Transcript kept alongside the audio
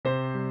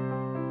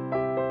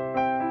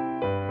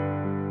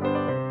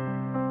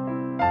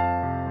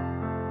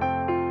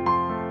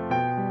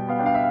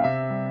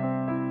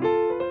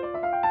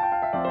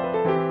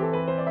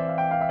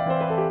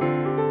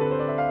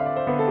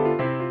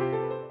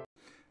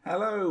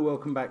Hello,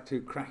 welcome back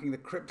to Cracking the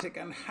Cryptic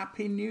and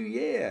Happy New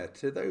Year.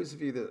 To those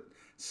of you that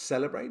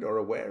celebrate or are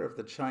aware of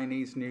the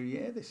Chinese New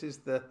Year, this is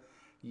the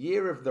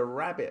year of the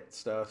rabbit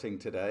starting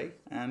today,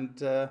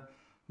 and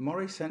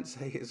Mori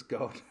Sensei is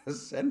God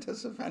has sent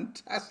us a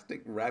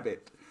fantastic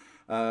rabbit,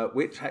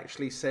 which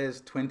actually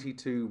says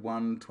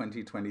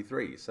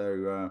 22/1/2023.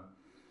 So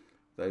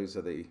those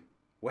are the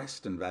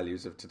Western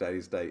values of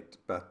today's date,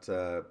 but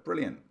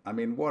brilliant. I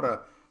mean, what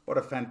a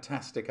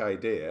fantastic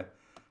idea.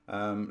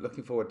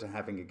 Looking forward to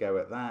having a go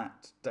at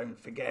that. Don't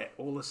forget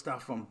all the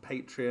stuff on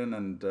Patreon,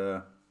 and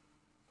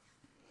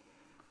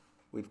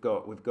we've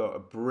got a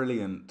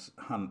brilliant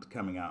hunt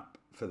coming up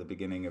for the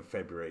beginning of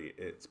February.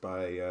 It's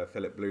by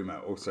Philip Bloomer,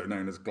 also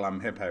known as Glum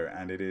Hippo,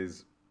 and it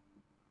is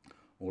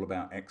all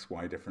about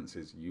XY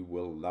differences. You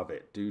will love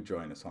it. Do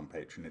join us on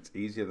Patreon. It's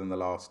easier than the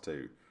last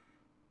two,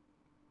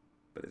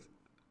 but it's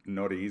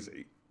not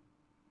easy.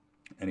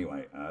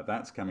 Anyway,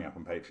 that's coming up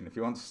on Patreon. If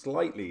you want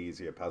slightly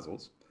easier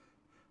puzzles,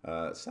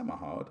 some are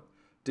hard,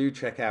 do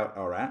check out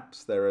our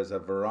apps. There is a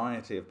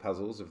variety of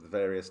puzzles of the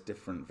various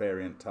different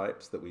variant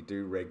types that we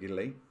do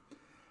regularly.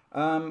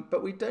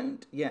 But we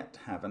don't yet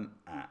have an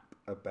app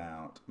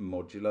about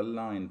modular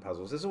line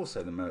puzzles. There's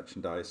also the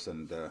merchandise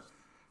and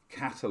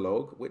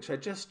catalogue, which I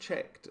just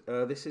checked.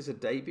 This is a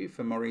debut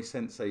for Mori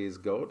Sensei is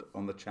God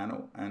on the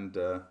channel, and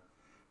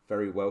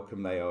very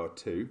welcome they are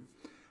too.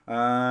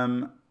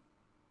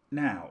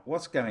 Now,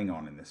 what's going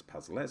on in this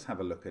puzzle? Let's have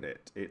a look at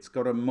it. It's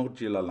got a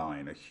modular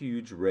line, a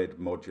huge red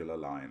modular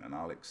line, and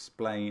I'll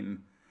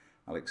explain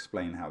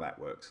how that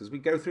works as we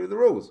go through the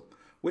rules.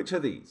 Which are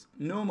these?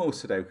 Normal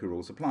Sudoku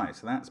rules apply.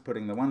 So that's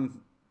putting the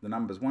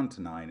numbers 1 to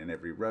 9 in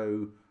every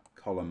row,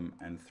 column,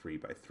 and 3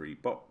 by 3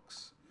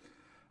 box.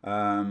 So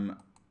on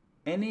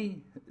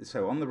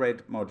the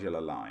red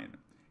modular line,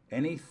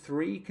 any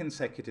 3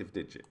 consecutive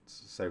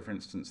digits, so for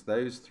instance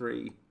those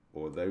 3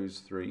 or those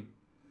 3,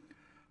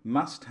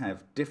 must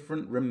have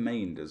different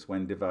remainders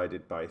when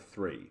divided by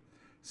 3.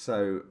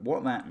 So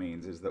what that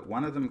means is that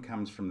one of them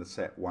comes from the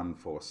set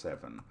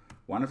 147,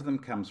 one of them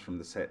comes from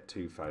the set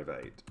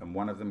 258, and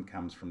one of them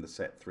comes from the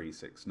set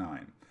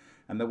 369.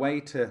 And the way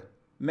to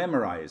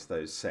memorize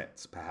those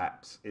sets,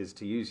 perhaps, is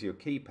to use your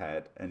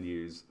keypad and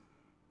use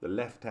the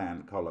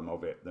left-hand column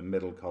of it, the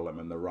middle column,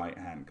 and the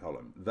right-hand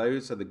column.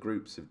 Those are the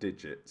groups of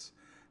digits.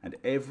 And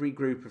every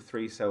group of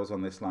 3 cells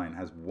on this line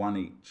has one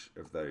each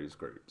of those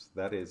groups.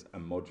 That is a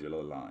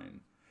modular line.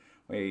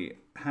 We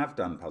have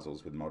done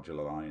puzzles with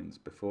modular lines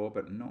before,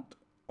 but not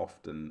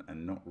often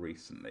and not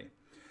recently.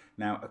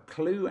 Now, a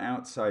clue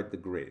outside the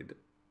grid,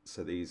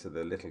 so these are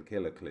the little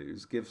killer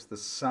clues, gives the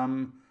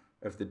sum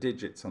of the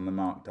digits on the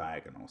marked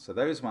diagonal. So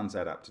those ones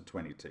add up to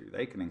 22.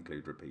 They can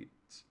include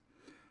repeats.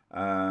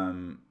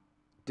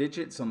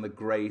 Digits on the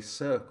grey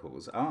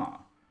circles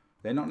are.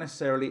 They're not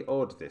necessarily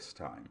odd this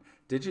time.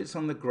 Digits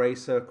on the grey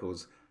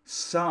circles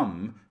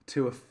sum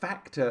to a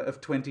factor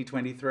of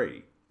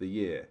 2023, the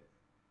year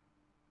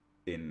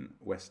in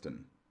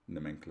Western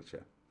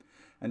nomenclature.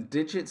 And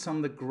digits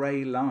on the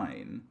grey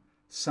line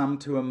sum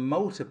to a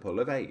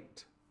multiple of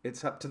 8.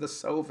 It's up to the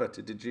solver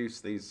to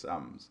deduce these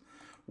sums.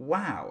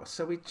 Wow,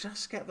 so we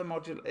just get the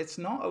modular. It's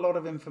not a lot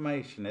of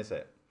information, is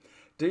it?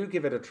 Do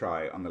give it a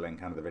try on the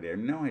link under the video.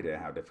 No idea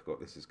how difficult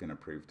this is going to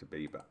prove to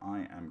be, but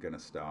I am going to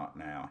start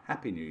now.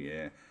 Happy New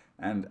Year,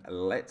 and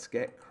let's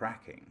get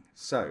cracking.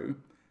 So,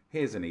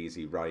 here's an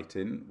easy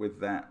write-in with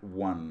that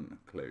one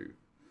clue.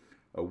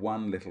 A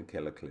one little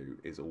killer clue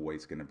is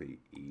always going to be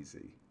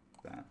easy.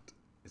 That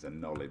is a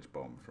knowledge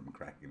bomb from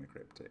Cracking the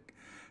Cryptic.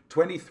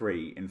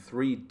 23 in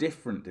 3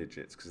 different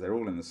digits, because they're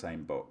all in the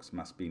same box,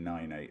 must be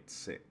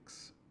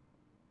 986.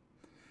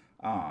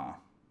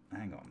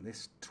 Hang on,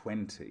 this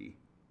 20...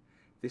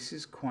 This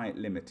is quite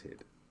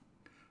limited.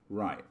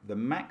 Right, the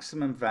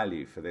maximum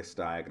value for this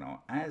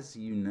diagonal, as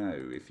you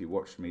know if you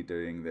watched me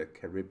doing the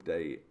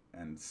Charybde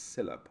and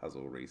Scylla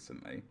puzzle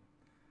recently,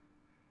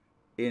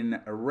 in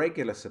a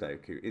regular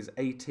Sudoku is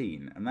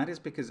 18, and that is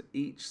because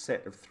each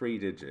set of 3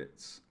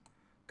 digits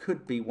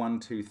could be 1,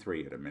 2,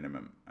 3 at a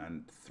minimum,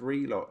 and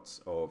 3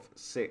 lots of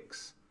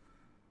 6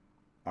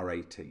 are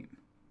 18.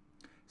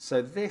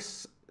 So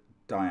this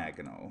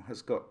diagonal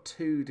has got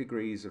 2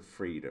 degrees of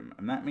freedom,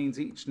 and that means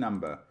each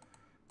number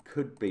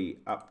could be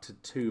up to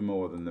 2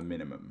 more than the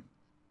minimum.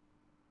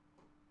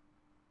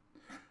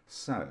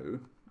 So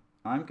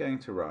I'm going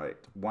to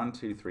write 1,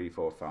 2, 3,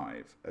 4,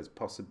 5 as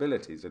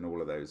possibilities in all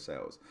of those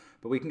cells.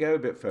 But we can go a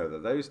bit further.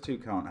 Those 2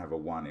 can't have a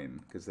 1 in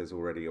because there's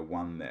already a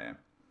 1 there.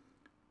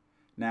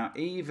 Now,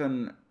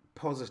 even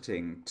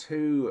positing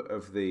 2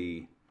 of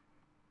the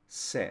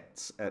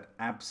sets at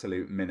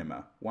absolute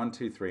minima, 1,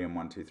 2, 3 and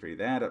 1, 2, 3,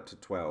 they add up to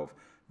 12.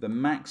 The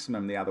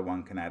maximum the other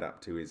one can add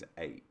up to is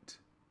 8.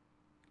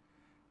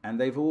 And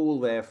they've all,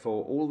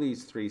 therefore, all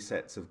these 3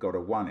 sets have got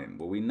a 1 in.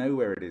 Well, we know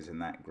where it is in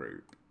that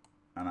group.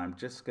 And I'm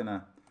just going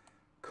to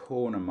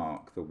corner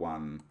mark the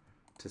 1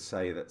 to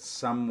say that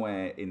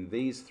somewhere in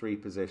these 3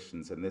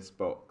 positions in this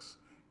box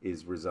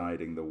is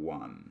residing the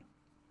 1.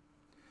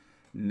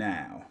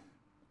 Now,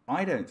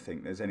 I don't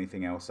think there's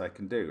anything else I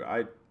can do.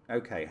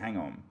 Okay, hang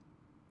on.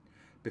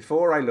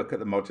 before I look at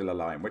the modular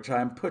line, which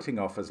I am putting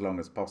off as long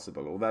as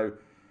possible, although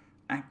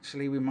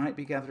actually we might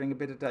be gathering a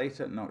bit of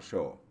data, not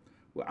sure.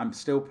 Well, I'm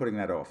still putting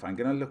that off. I'm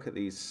going to look at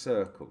these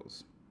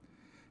circles.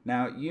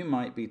 Now, you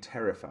might be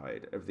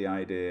terrified of the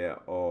idea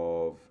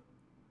of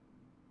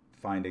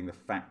finding the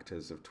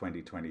factors of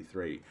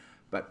 2023,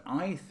 but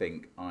I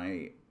think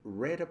I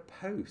read a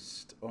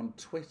post on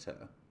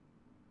Twitter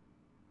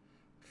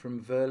from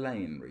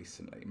Verlaine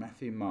recently,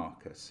 Matthew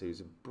Marcus,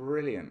 who's a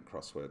brilliant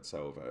crossword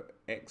solver,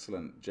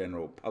 excellent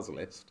general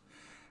puzzleist,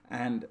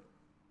 and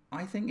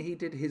I think he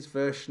did his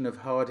version of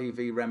Hardy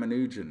v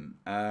Ramanujan,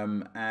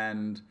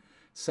 and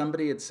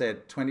somebody had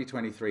said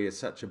 2023 is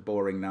such a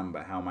boring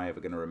number, how am I ever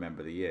going to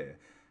remember the year?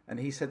 And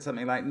he said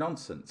something like,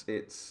 nonsense,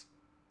 it's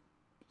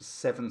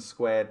 7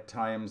 squared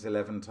times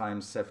 11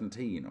 times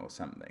 17 or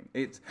something.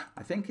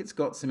 I think it's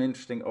got some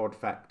interesting odd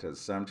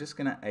factors, so I'm just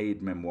going to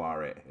aid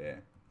memoire it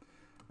here.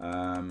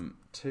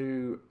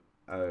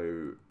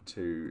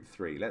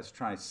 2023. Let's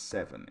try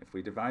 7. If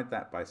we divide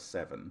that by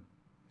 7,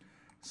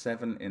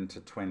 7 into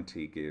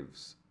 20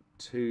 gives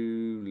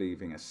 2,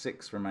 leaving a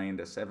 6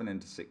 remainder. 7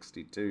 into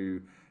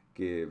 62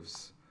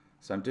 gives,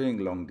 so I'm doing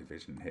long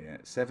division here,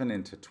 7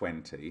 into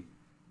 20,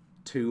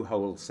 2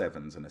 whole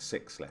 7s and a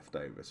 6 left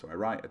over. So I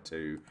write a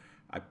 2,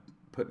 I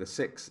put the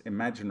 6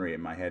 imaginary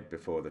in my head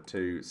before the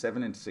 2,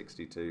 7 into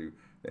 62,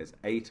 there's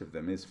 8 of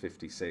them, is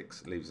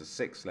 56, leaves a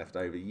 6 left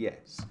over,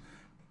 yes.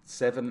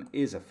 7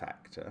 is a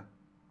factor,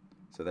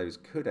 so those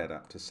could add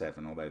up to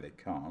 7, although they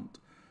can't.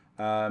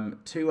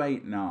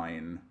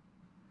 289,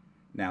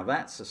 now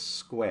that's a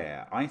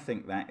square. I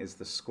think that is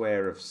the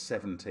square of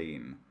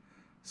 17.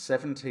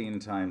 17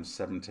 times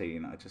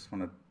 17, I just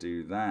want to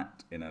do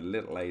that in a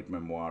little aid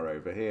memoire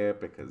over here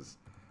because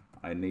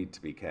I need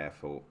to be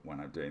careful when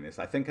I'm doing this.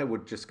 I think I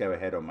would just go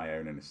ahead on my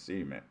own and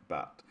assume it,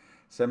 but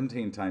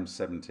 17 times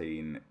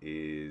 17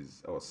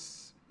 is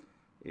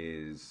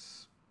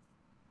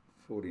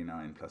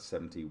 49 plus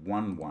 70,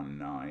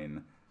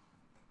 119,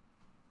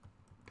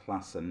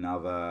 plus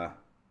another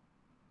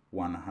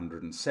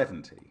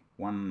 170.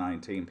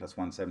 119 plus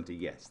 170,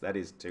 yes, that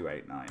is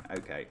 289.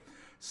 Okay,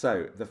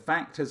 so the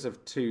factors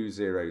of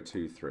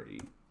 2023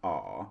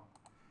 are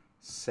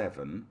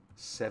 7,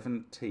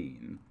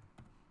 17,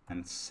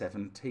 and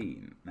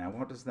 17. Now,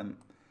 what does them...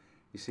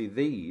 You see,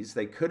 these,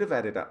 they could have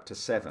added up to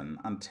 7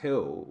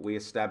 until we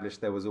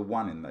established there was a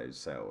 1 in those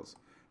cells.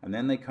 And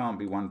then they can't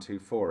be 1, 2,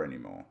 4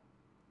 anymore.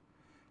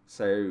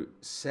 So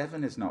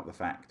 7 is not the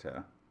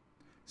factor.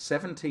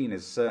 17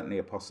 is certainly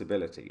a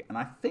possibility, and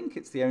I think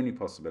it's the only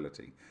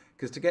possibility,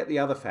 because to get the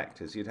other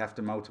factors, you'd have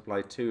to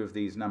multiply 2 of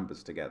these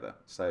numbers together.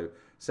 So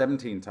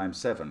 17 times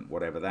 7,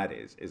 whatever that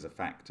is a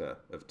factor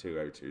of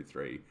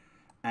 2023,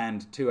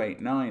 and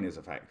 289 is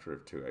a factor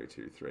of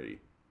 2023.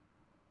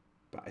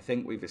 But I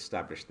think we've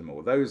established them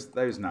all.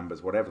 Those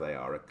numbers, whatever they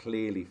are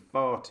clearly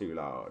far too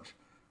large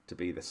to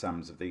be the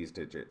sums of these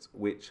digits,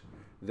 which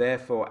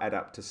therefore add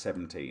up to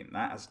 17.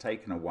 That has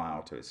taken a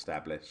while to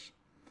establish,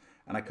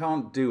 and I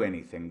can't do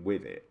anything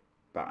with it,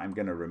 but I'm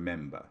going to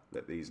remember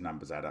that these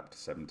numbers add up to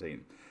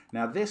 17.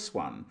 Now this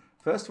one,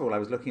 first of all, I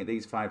was looking at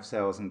these 5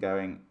 cells and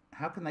going,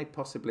 how can they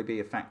possibly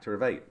be a factor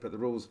of 8? But the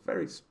rules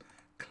very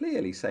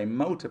clearly say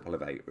multiple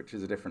of 8, which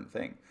is a different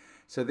thing.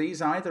 So these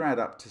either add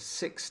up to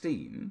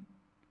 16,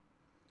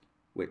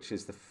 which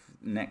is the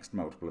next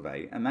multiple of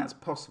 8, and that's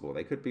possible.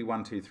 They could be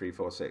 1, 2, 3,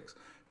 4, 6.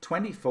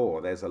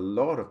 24, there's a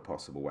lot of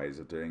possible ways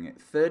of doing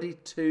it.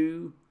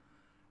 32,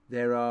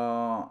 there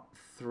are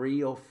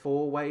 3 or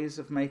 4 ways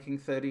of making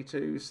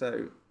 32,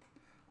 so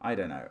I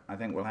don't know. I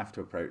think we'll have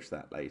to approach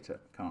that later.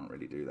 Can't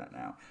really do that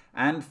now.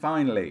 And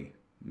finally,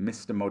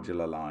 Mr.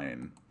 Modular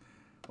Line,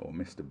 or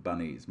Mr.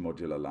 Bunny's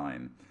modular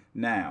line.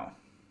 Now,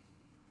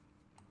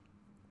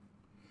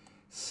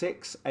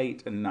 6,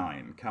 8, and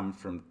 9 come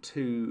from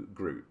 2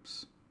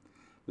 groups.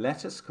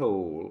 Let us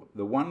call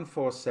the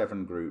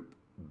 147 group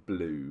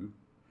blue,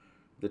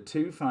 the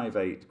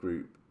 258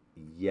 group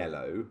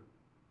yellow,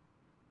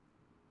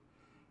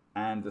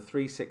 and the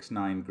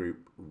 369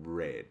 group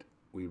red.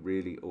 We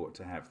really ought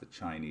to have the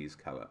Chinese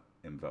colour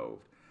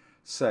involved.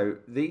 So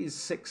these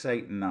 6,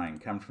 8, and 9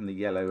 come from the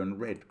yellow and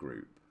red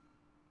group.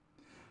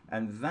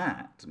 And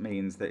that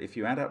means that if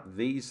you add up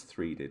these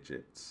 3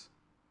 digits,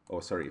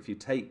 or sorry, if you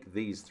take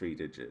these 3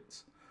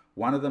 digits,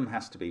 one of them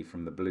has to be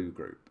from the blue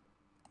group.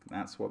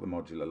 That's what the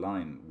modular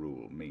line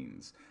rule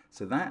means.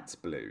 So that's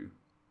blue.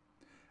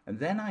 And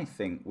then I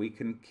think we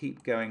can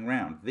keep going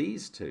round.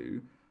 These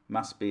 2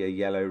 must be a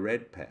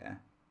yellow-red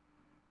pair.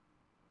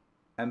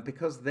 And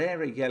because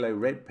they're a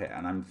yellow-red pair,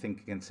 and I'm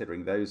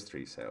considering those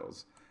 3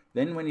 cells,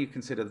 then when you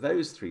consider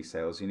those 3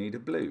 cells, you need a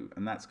blue,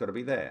 and that's got to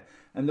be there.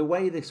 And the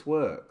way this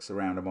works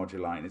around a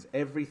modular line is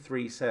every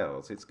 3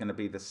 cells, it's going to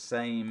be the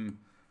same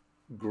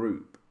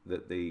group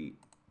that the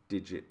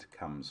digit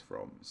comes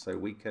from. So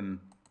we can,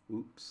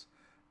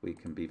 we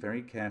can be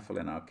very careful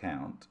in our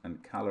count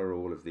and colour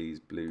all of these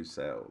blue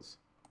cells.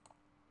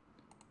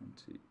 1,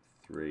 2,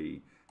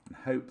 3, and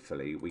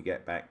hopefully we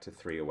get back to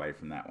 3 away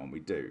from that one. We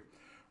do.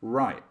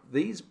 Right,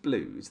 these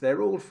blues,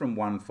 they're all from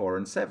 1, 4,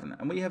 and 7,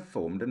 and we have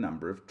formed a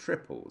number of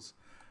triples.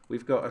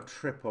 we've got a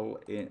triple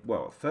in,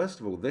 well, first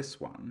of all, this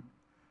one,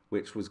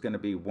 which was going to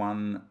be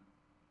 1,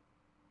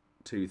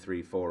 2,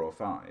 3, 4, or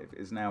 5,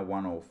 is now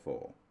 1 or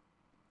 4.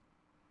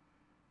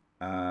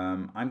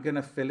 I'm going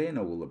to fill in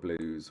all the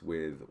blues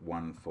with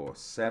 1, 4,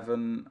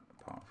 7,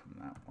 apart from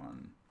that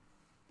one.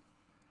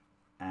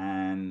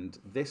 And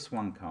this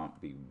one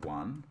can't be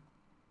 1.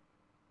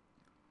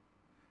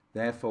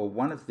 Therefore,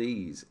 one of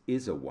these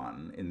is a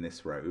 1 in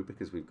this row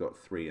because we've got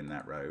 3 in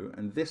that row.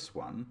 And this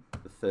one,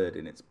 the third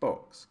in its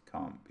box,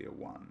 can't be a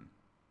 1.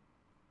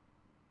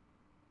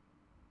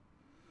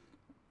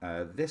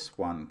 This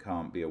one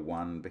can't be a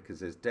 1 because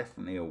there's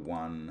definitely a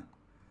 1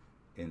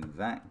 in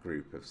that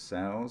group of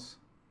cells.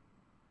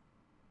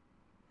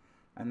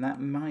 And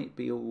that might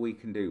be all we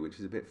can do, which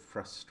is a bit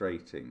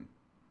frustrating.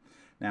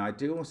 Now, I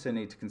do also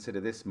need to consider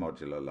this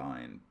modular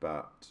line,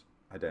 but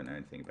I don't know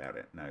anything about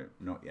it. No,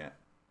 not yet.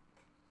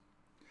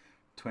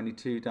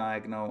 22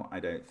 diagonal, I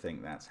don't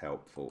think that's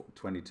helpful.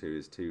 22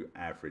 is too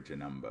average a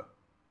number.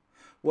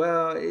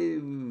 Well,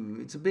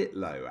 it's a bit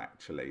low,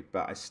 actually,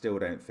 but I still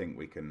don't think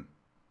we can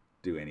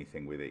do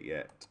anything with it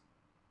yet.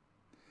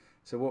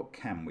 So what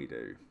can we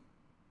do?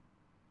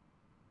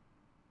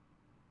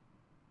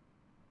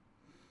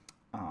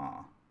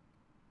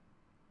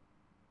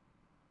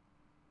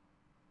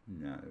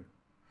 No.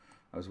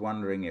 I was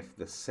wondering if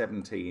the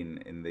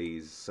 17 in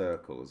these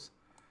circles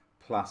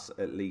plus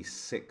at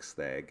least 6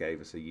 there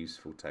gave us a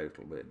useful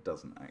total, but it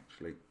doesn't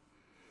actually.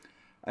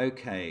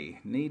 Okay,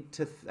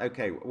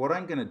 okay, what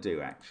I'm going to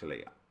do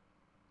actually,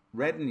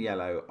 red and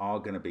yellow are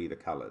going to be the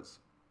colours.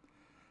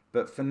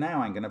 But for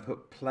now, I'm going to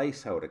put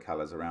placeholder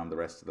colours around the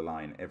rest of the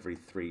line every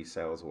 3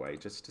 cells away,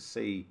 just to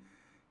see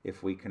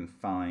if we can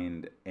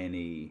find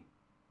any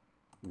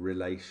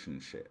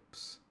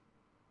relationships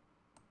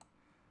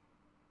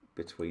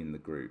between the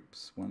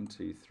groups. 1,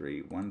 2,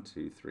 3, 1,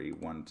 2, 3,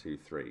 1, 2,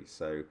 3.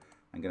 So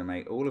I'm going to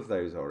make all of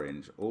those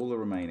orange. All the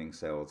remaining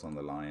cells on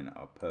the line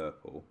are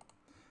purple.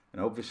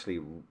 And obviously,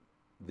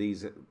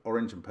 these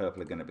orange and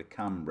purple are going to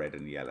become red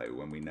and yellow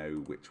when we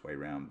know which way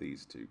round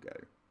these two go.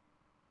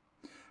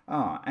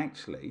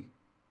 Actually,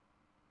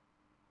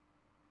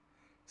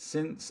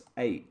 since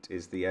 8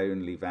 is the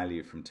only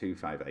value from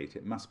 258,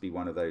 it must be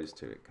one of those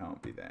two. It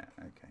can't be there.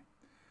 Okay.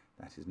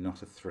 That is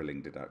not a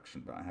thrilling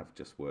deduction, but I have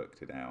just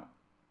worked it out.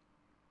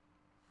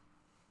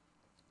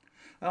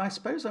 I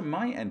suppose I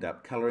might end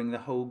up colouring the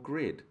whole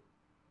grid.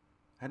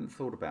 I hadn't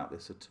thought about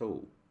this at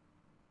all.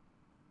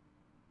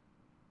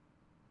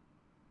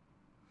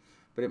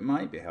 But it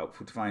might be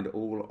helpful to find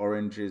all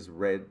oranges,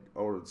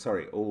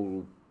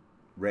 all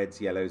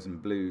reds, yellows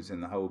and blues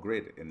in the whole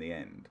grid in the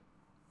end.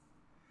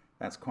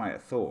 That's quite a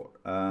thought.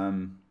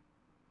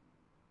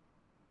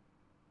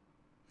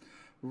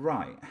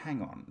 Right,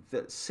 hang on.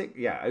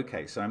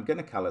 Okay, so I'm going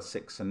to colour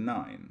 6 and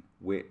 9,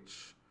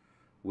 which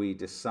we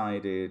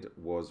decided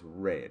was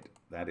red.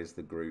 That is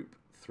the group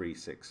 3,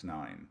 6,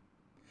 9.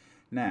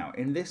 Now,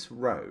 in this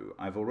row,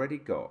 I've already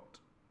got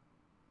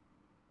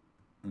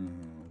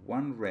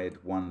 1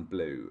 red, 1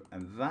 blue,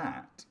 and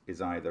that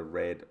is either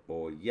red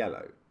or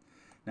yellow.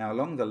 Now,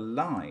 along the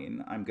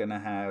line, I'm going to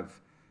have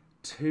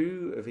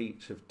 2 of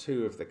each of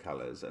 2 of the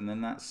colours, and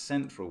then that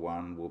central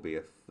one will be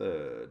a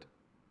third.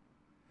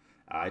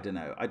 I don't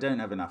know. I don't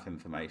have enough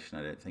information,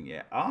 I don't think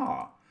yet.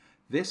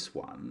 This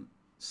one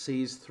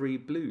sees 3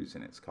 blues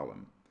in its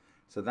column.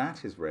 So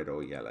that is red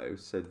or yellow.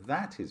 So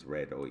that is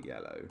red or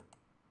yellow.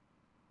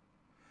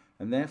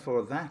 And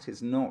therefore that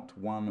is not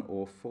 1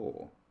 or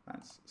 4.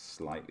 That's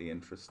slightly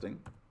interesting.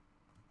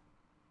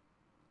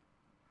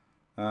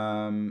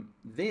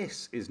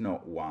 This is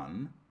not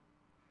 1,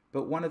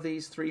 but one of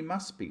these 3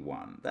 must be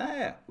 1.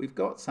 There, we've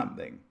got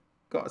something.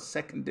 Got a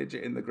second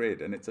digit in the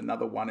grid, and it's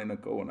another 1 in a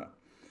corner.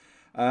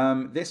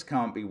 This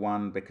can't be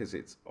 1 because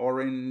it's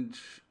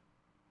orange,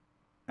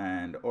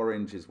 and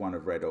orange is one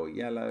of red or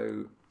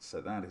yellow,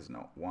 so that is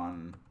not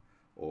 1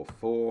 or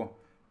 4.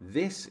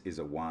 This is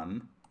a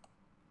 1,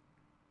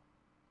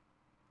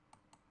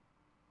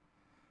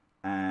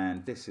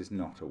 and this is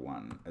not a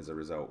 1. As a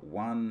result,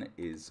 1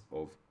 is,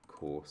 of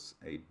course,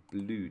 a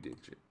blue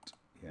digit.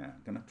 Yeah,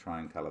 I'm going to try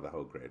and colour the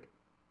whole grid,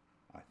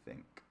 I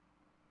think.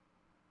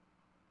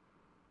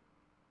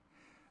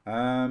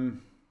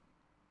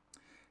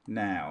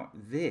 Now,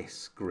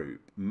 this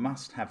group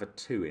must have a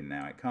 2 in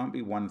now. It can't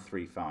be 1,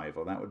 3, 5,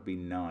 or that would be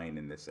 9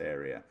 in this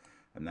area,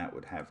 and that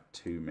would have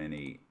too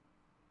many.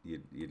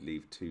 You'd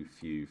leave too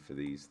few for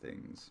these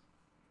things.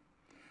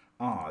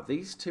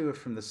 These 2 are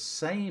from the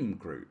same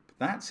group.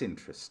 That's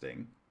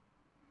interesting.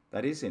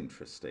 That is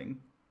interesting.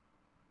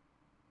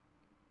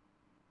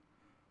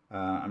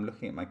 I'm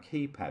looking at my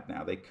keypad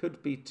now. They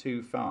could be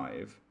 2,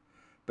 5,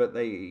 but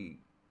they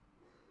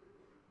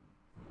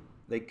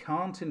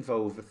can't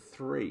involve a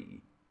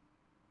 3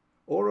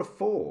 or a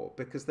 4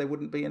 because there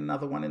wouldn't be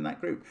another one in that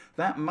group.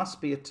 That must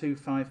be a 2,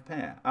 5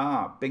 pair.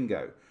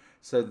 Bingo.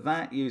 So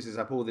that uses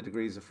up all the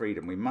degrees of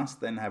freedom. We must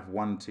then have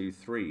 1, 2,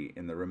 3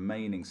 in the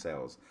remaining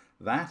cells.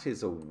 That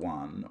is a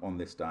 1 on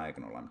this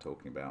diagonal I'm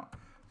talking about.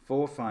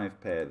 4,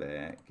 5 pair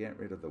there. Get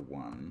rid of the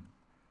 1.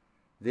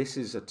 This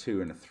is a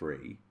 2 and a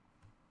 3.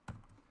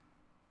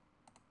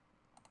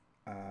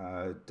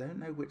 Don't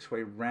know which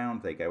way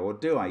round they go, or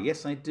do I?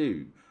 Yes, I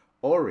do.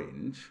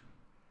 Orange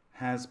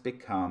has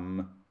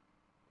become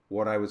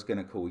what I was going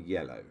to call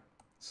yellow.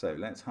 So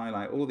let's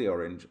highlight all the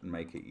orange and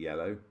make it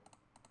yellow.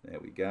 There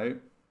we go.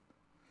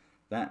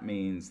 That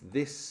means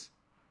this,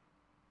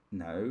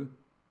 no.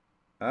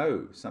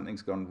 Oh,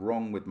 something's gone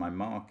wrong with my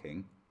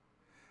marking.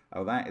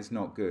 Oh, that is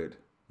not good.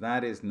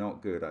 That is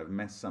not good. I've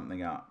messed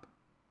something up.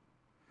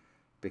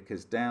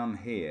 Because down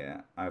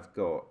here, I've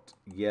got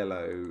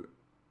yellow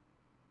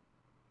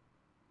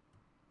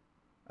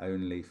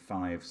only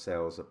 5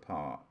 cells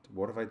apart.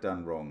 What have I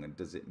done wrong, and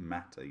does it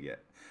matter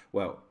yet?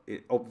 Well,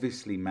 it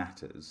obviously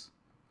matters.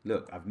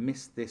 Look, I've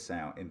missed this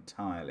out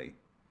entirely.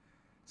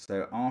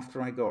 So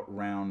after I got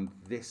round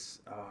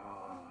this,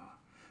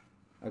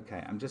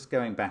 okay, I'm just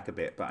going back a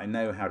bit, but I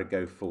know how to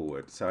go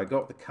forward. So I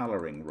got the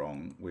colouring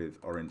wrong with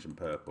orange and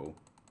purple.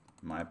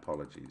 My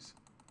apologies,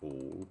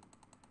 all.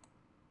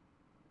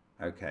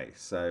 Okay,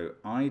 so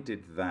I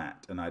did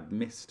that, and I'd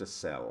missed a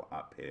cell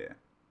up here.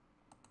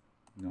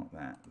 Not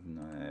that.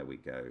 No, there we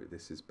go.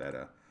 This is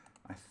better.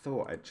 I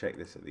thought I'd check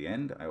this at the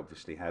end. I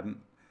obviously hadn't.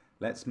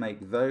 Let's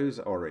make those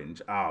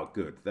orange. Ah,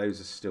 good.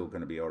 Those are still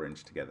going to be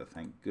orange together.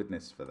 Thank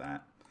goodness for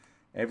that.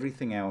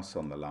 Everything else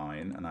on the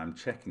line, and I'm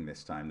checking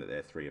this time that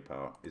they're 3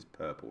 apart, is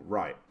purple.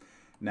 Right.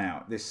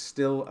 Now, this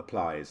still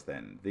applies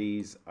then.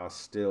 These are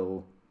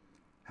still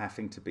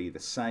having to be the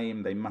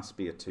same. They must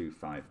be a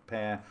 2-5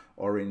 pair.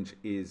 Orange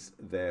is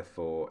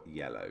therefore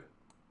yellow.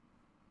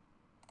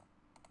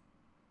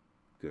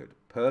 Good.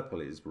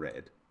 Purple is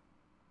red.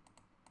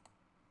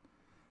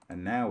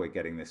 And now we're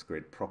getting this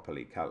grid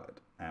properly coloured.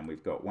 And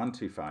we've got 1,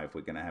 2, 5. We're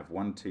going to have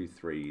 1, 2,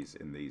 3s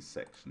in these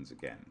sections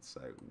again.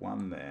 So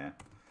 1 there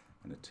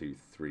and a 2,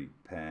 3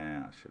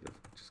 pair. I should have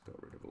just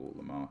got rid of all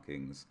the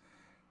markings.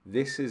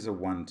 This is a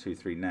 1, 2,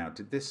 3. Now,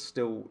 did this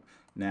still...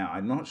 Now,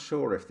 I'm not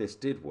sure if this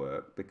did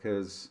work,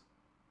 because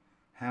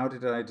how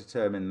did I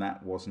determine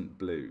that wasn't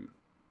blue?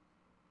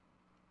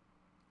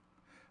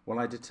 Well,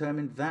 I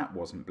determined that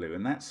wasn't blue,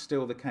 and that's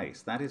still the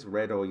case. That is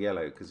red or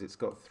yellow, because it's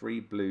got 3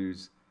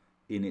 blues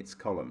in its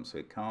column, so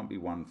it can't be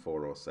 1,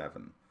 4, or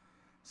 7.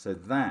 So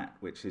that,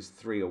 which is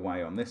 3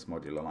 away on this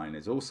modular line,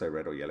 is also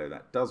red or yellow.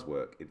 That does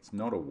work. It's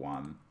not a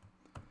 1.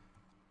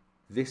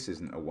 This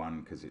isn't a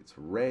 1 because it's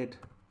red,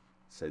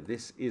 so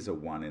this is a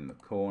 1 in the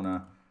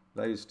corner.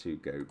 Those two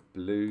go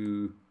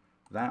blue.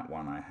 That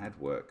one I had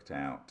worked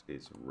out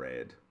is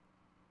red.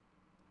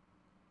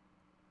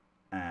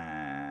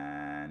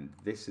 And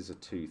this is a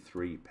 2,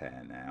 3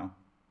 pair now.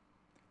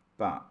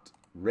 But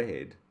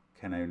red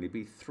can only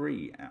be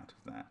 3 out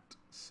of that.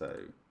 So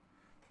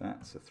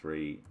that's a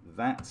 3.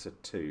 That's a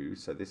 2.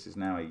 So this is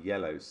now a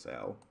yellow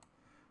cell.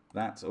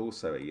 That's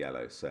also a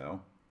yellow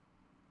cell.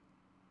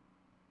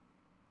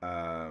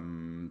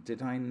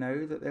 Did I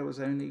know that there was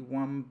only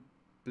 1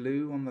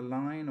 blue on the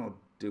line, or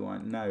do I?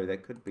 No, there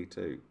could be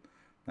 2.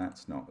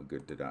 That's not a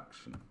good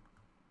deduction.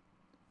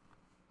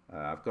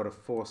 I've got a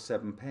 4,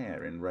 7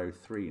 pair in row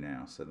 3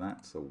 now, so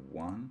that's a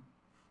 1.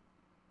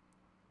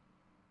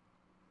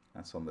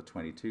 That's on the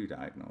 22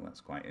 diagonal.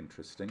 That's quite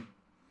interesting.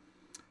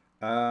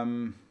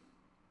 Right,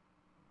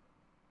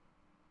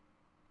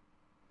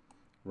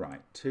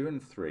 2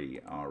 and 3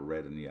 are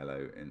red and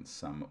yellow in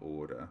some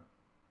order.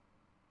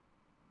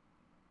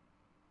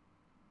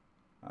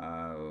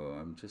 Oh,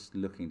 I'm just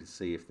looking to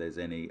see if there's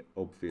any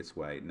obvious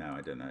way. No,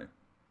 I don't know.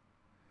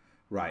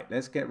 Right,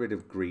 let's get rid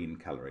of green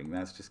colouring.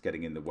 That's just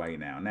getting in the way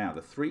now. Now,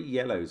 the 3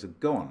 yellows are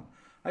gone.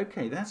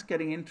 Okay, that's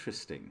getting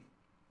interesting.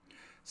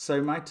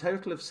 So my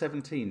total of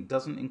 17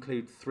 doesn't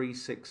include 3,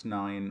 6,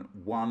 9,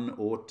 1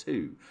 or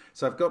 2.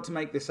 So I've got to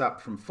make this up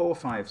from 4,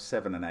 5,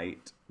 7 and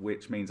 8,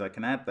 which means I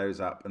can add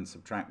those up and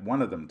subtract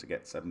one of them to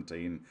get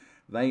 17.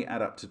 They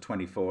add up to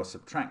 24.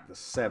 Subtract the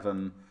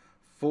 7.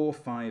 4,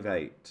 5,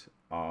 8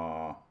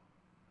 are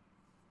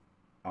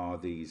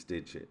these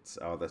digits,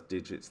 are the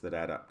digits that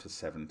add up to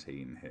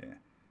 17 here.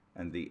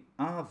 And the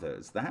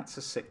others, that's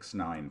a 6,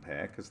 9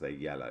 pair because they're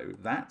yellow.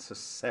 That's a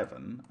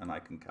 7, and I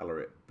can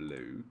colour it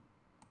blue.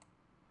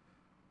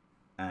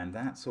 And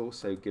that's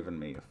also given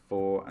me a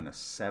 4 and a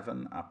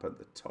 7 up at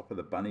the top of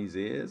the bunny's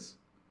ears.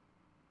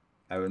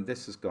 Oh, and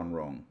this has gone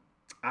wrong.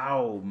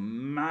 Oh,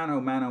 man, oh,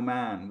 man, oh,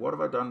 man. What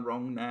have I done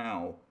wrong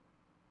now?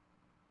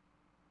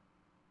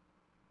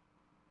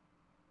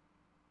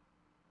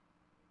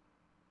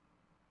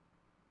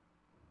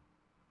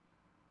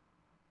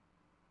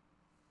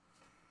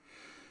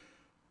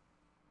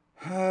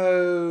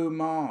 Oh,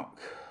 Mark.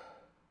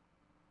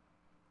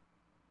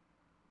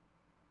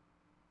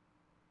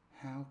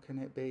 How can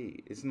it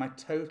be? Is my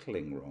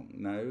totaling wrong?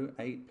 No,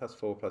 8 plus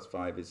 4 plus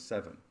 5 is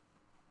 7.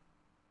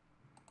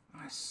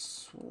 I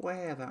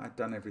swear that I'd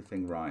done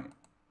everything right.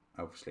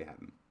 I obviously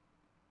hadn't.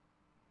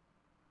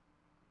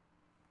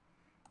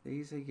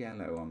 These are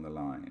yellow on the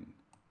line.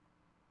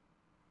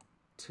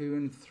 2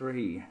 and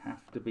 3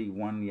 have to be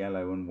 1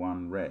 yellow and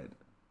 1 red.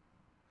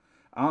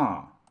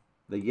 Ah,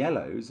 the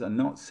yellows are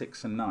not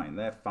 6 and 9.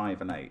 They're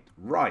 5 and 8.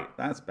 Right,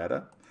 that's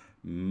better.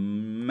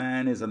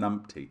 Man is a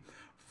numpty.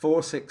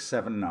 4, 6,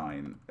 7,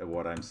 9 are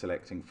what I'm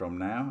selecting from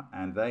now,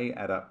 and they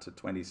add up to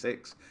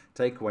 26.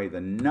 Take away the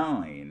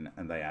 9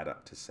 and they add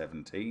up to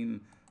 17,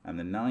 and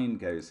the 9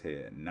 goes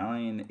here.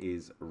 9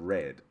 is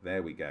red.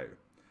 There we go.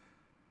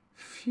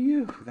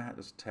 Phew, that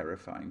was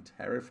terrifying,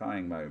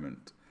 terrifying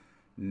moment.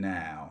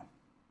 Now,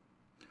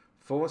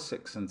 4,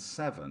 6 and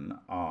 7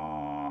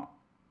 are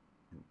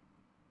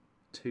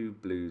 2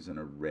 blues and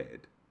a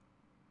red.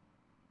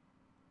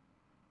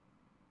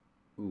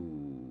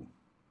 Ooh.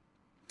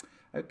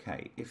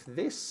 Okay, if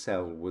this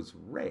cell was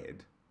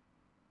red,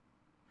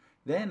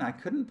 then I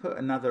couldn't put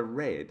another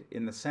red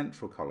in the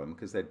central column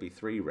because there'd be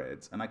 3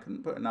 reds, and I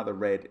couldn't put another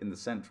red in the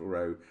central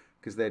row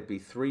because there'd be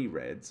 3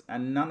 reds,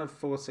 and none of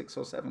 4, 6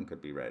 or 7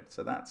 could be red.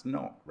 So that's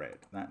not red,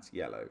 that's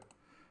yellow.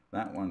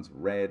 That one's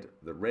red.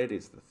 The red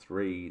is the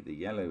 3, the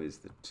yellow is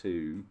the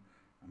 2.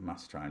 I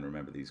must try and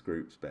remember these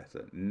groups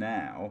better.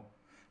 Now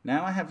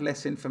I have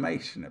less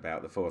information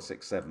about the 4,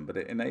 6, 7, but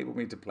it enabled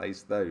me to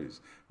place those,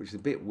 which is a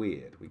bit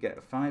weird. We get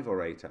a 5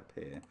 or 8 up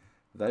here.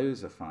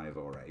 Those are 5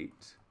 or 8.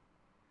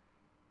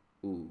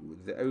 Ooh,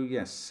 oh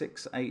yes,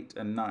 6, 8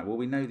 and 9. Well,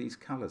 we know these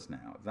colours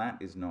now. That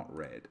is not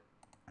red,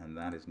 and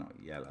that is not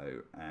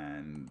yellow,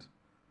 and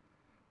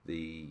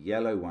the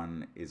yellow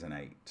one is an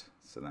 8,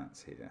 so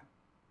that's here.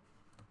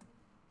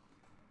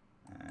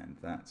 And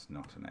that's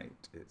not an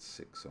 8, it's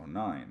 6 or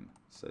 9.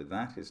 So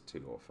that is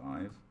 2 or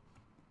 5.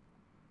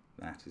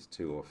 That is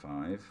 2 or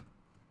 5.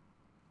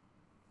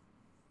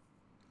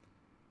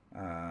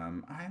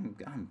 I'm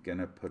going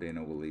to put in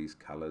all these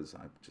colours.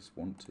 I just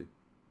want to.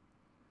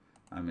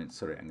 I'm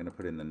going to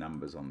put in the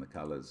numbers on the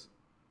colours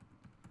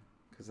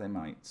because they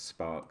might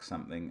spark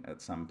something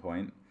at some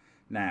point.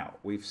 Now,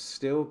 we've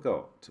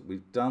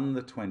done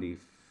the 20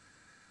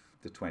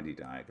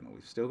 diagonal.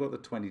 We've still got the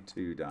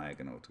 22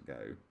 diagonal to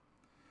go.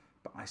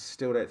 But I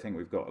still don't think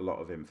we've got a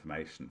lot of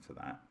information for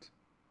that.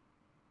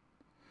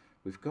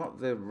 We've got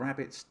the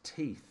rabbit's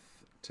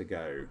teeth to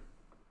go.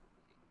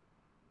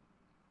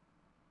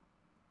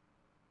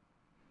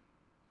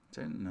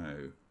 Don't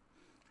know.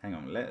 Hang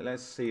on,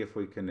 let's see if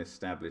we can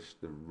establish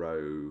the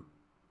row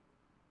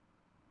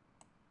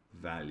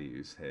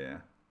values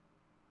here.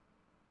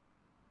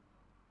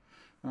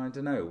 I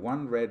don't know,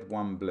 1 red,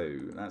 1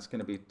 blue. That's going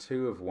to be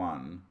 2 of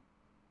 1.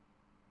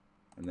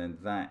 And then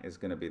that is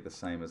going to be the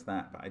same as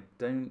that. But I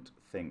don't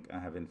think I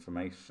have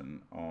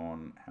information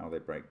on how they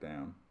break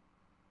down.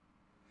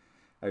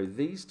 Oh,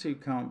 these 2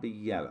 can't be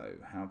yellow.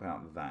 How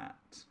about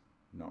that?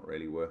 Not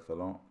really worth a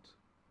lot.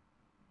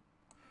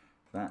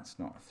 That's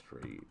not a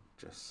 3.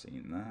 Just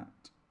seen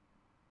that.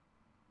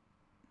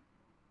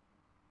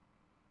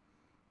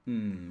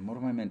 What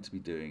am I meant to be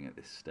doing at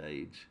this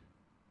stage?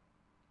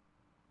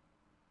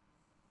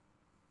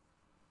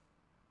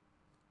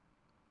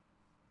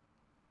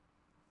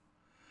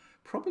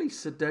 Probably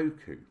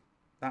Sudoku.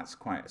 That's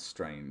quite a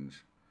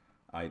strange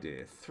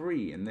idea.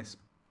 3 in this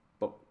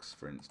box,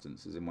 for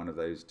instance, is in one of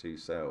those 2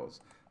 cells,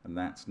 and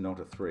that's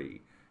not a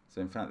 3. So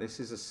in fact, this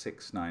is a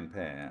 6-9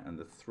 pair, and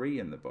the 3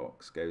 in the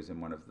box goes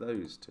in one of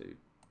those 2.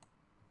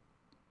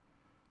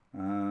 I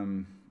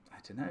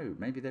don't know,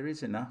 maybe there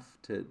is enough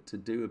to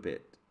do a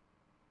bit.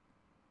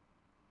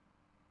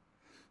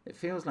 It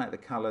feels like the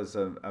colours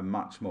are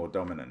much more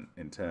dominant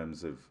in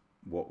terms of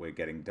what we're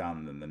getting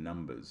done than the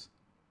numbers.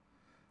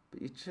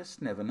 But you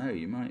just never know,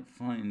 you might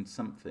find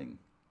something.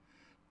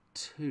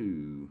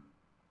 2.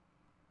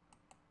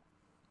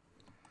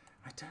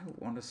 I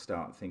don't want to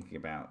start thinking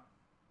about...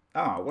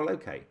 well,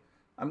 okay.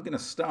 I'm going to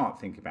start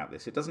thinking about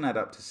this. It doesn't add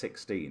up to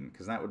 16,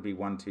 because that would be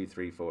 1, 2,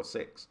 3, 4,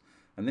 6.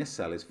 And this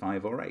cell is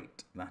 5 or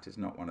 8. That is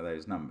not one of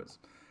those numbers.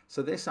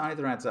 So this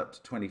either adds up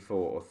to 24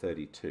 or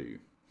 32.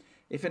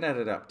 If it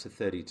added up to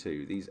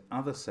 32, these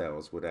other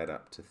cells would add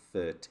up to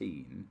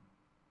 13.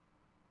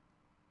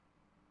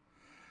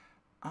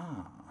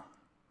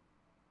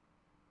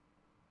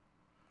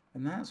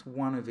 And that's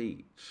 1 of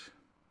each.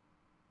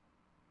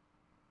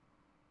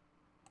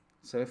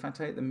 So if I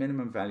take the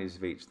minimum values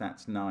of each,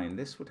 that's 9.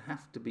 This would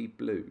have to be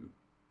blue,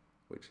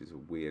 which is a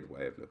weird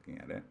way of looking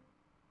at it.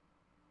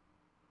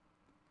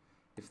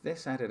 If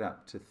this added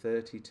up to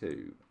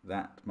 32,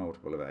 that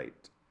multiple of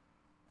 8,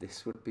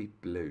 this would be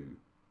blue.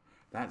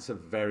 That's a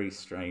very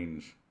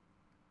strange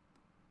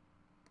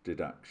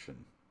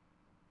deduction.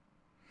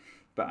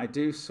 But I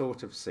do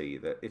sort of see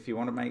that if you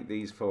want to make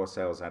these 4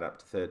 cells add up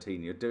to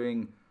 13, you're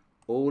doing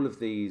all of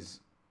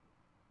these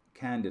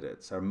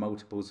candidates are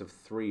multiples of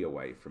 3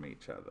 away from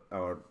each other,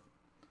 or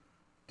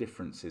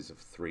differences of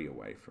 3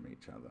 away from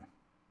each other.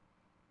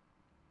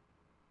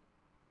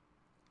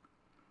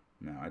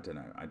 No, I don't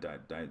know. I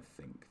don't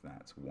think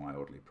that's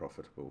wildly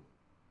profitable.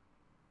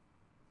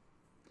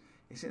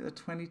 Is it the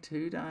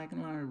 22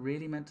 diagonal? Are I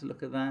really meant to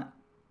look at that?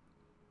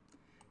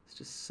 There's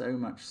just so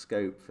much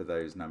scope for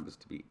those numbers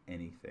to be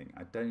anything.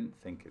 I don't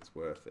think it's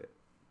worth it.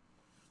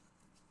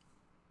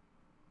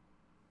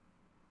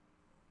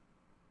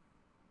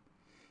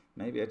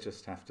 Maybe I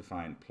just have to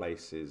find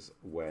places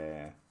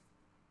where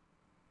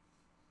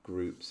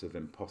groups of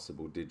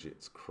impossible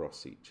digits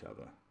cross each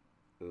other.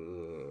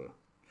 Ugh.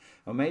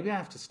 Or maybe I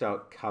have to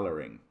start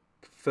colouring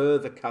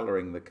further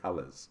colouring the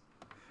colours.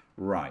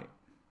 Right,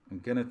 I'm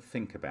going to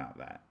think about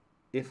that.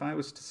 If I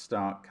was to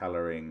start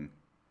colouring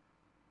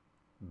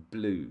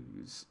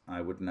blues,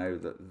 I would know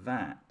that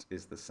that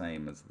is the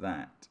same as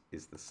that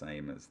is the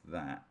same as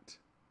that.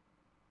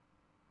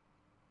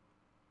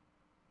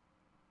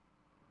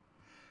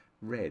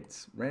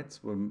 Reds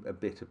were a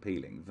bit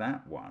appealing.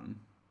 That one,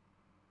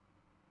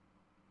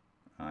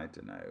 I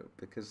don't know,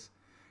 because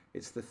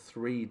it's the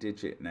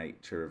 3-digit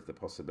nature of the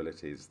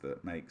possibilities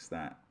that makes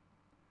that.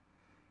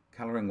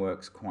 Colouring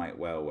works quite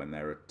well when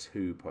there are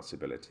 2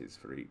 possibilities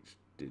for each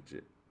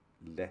digit.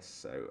 Less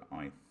so,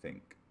 I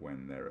think,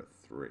 when there are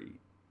 3.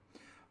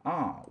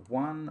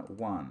 1,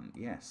 1.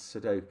 Yes,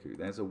 Sudoku.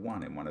 There's a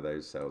 1 in one of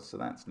those cells, so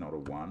that's not a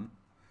 1.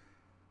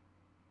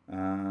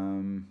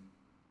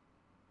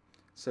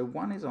 So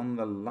 1 is on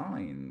the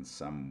line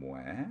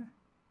somewhere.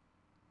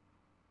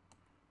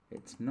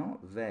 It's not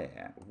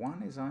there.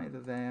 1 is either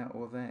there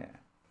or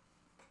there.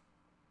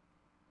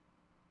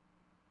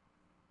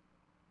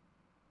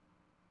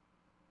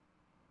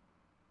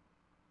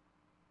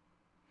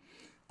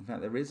 In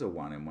fact, there is a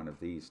 1 in one of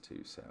these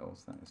 2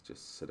 cells. That is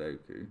just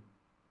Sudoku.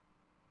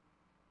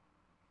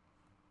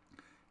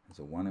 There's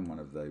a 1 in one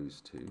of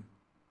those 2.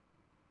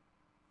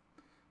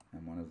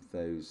 And one of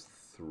those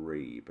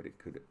 3, but it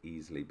could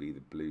easily be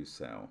the blue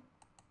cell.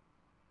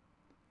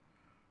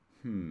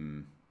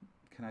 Can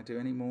I do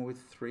any more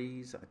with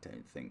 3s? I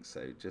don't think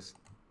so, just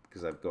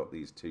because I've got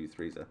these 2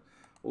 3s. I've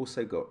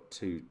also got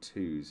 2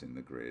 2s in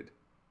the grid,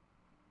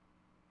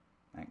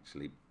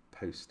 actually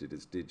posted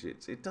as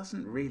digits. It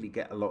doesn't really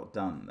get a lot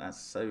done. That's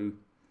so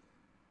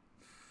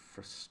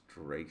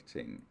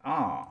frustrating.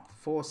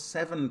 4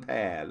 7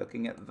 pair,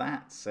 looking at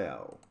that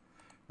cell.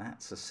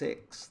 That's a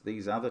 6.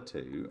 These other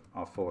 2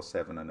 are 4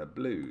 7 and a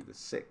blue. The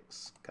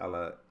 6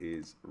 colour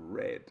is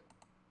red.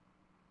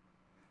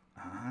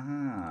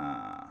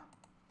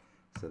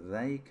 So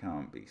they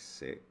can't be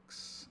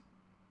 6.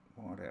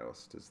 What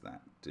else does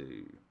that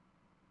do?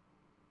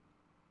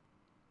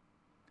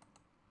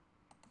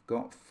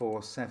 Got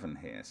 4 7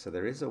 here, so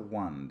there is a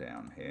 1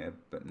 down here,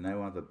 but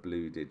no other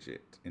blue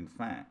digit. In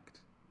fact,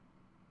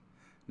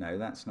 no,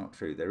 that's not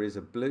true. There is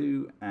a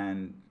blue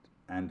and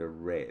a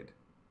red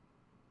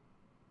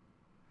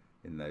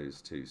in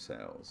those 2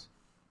 cells.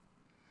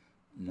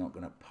 I'm not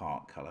going to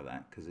part colour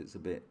that because it's a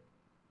bit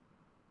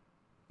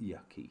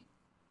yucky.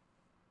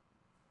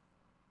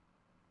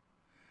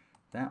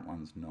 That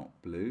one's not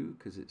blue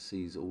because it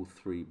sees all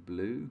 3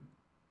 blue.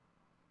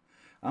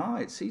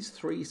 It sees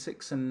 3,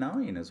 6 and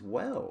 9 as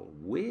well.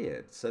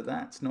 Weird. So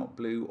that's not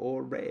blue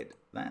or red.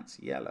 That's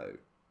yellow.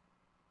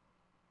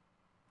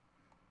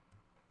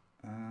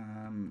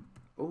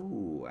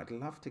 I'd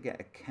love to get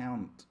a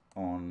count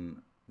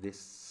on this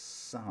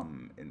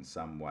sum in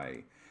some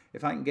way.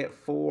 If I can get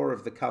 4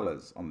 of the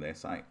colours on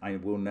this, I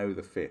will know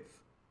the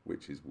 5th,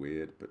 which is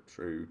weird but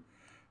true.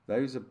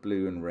 Those are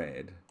blue and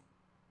red.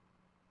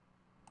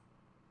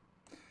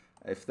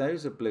 If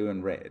those are blue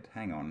and red,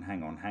 hang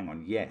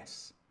on,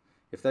 yes.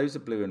 If those are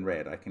blue and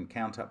red, I can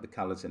count up the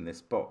colours in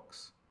this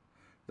box.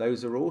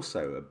 Those are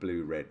also a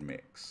blue-red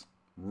mix.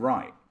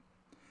 Right.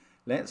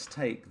 Let's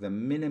take the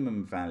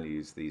minimum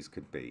values these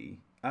could be.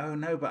 Oh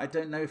no, but I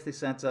don't know if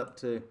this adds up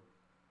to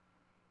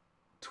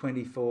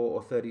 24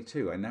 or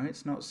 32. I know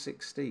it's not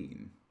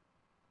 16.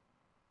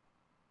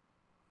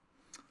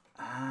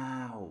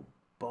 Ow,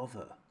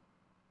 bother.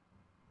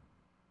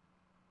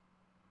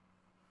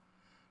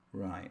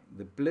 Right,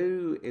 the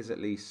blue is at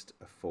least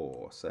a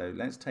 4. So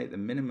let's take the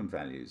minimum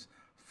values.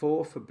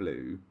 4 for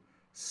blue,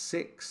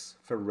 6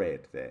 for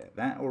red there.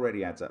 That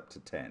already adds up to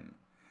 10.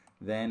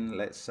 Then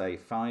let's say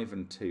 5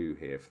 and 2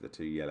 here for the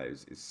 2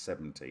 yellows is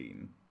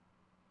 17.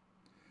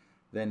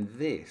 Then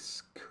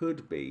this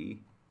could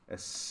be a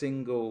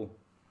single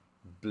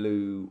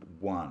blue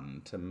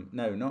 1 to,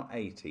 no, not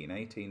 18.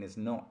 18 is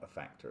not a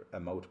factor, a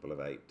multiple of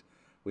 8.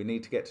 We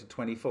need to get to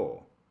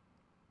 24.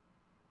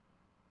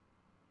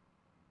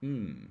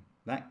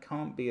 That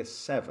can't be a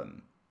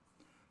 7,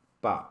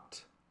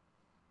 but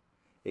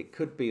it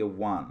could be a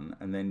 1,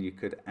 and then you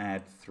could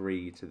add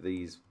 3 to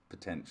these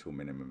potential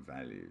minimum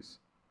values.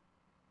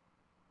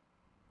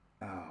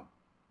 Oh,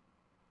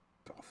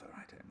 bother,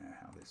 I don't know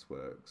how this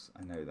works.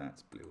 I know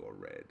that's blue or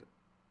red.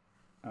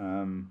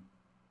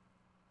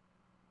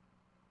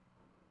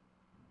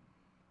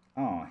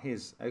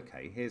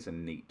 Here's a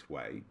neat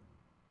way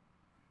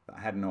that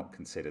I had not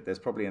considered. There's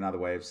probably another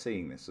way of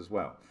seeing this as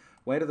well.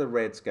 Where do the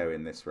reds go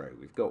in this row?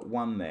 We've got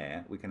 1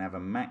 there. We can have a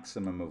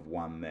maximum of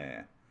 1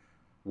 there.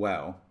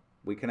 Well,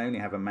 we can only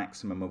have a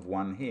maximum of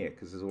 1 here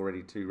because there's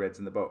already 2 reds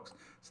in the box.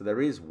 So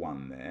there is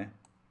 1 there.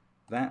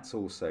 That's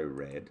also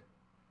red.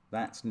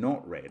 That's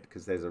not red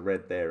because there's a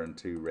red there and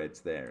 2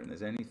 reds there. And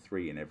there's only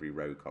 3 in every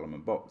row, column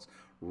and box.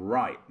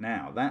 Right,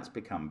 now that's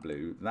become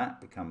blue. That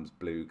becomes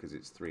blue because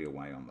it's 3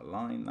 away on the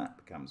line. That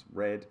becomes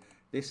red.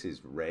 This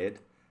is red.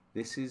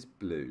 This is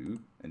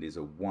blue and is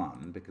a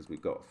 1 because we've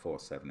got 4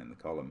 7 in the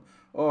column.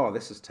 Oh,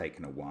 this has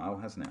taken a while,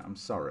 hasn't it? I'm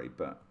sorry,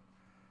 but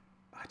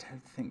I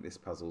don't think this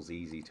puzzle's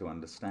easy to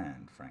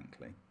understand,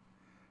 frankly.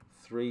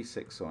 3,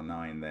 6 or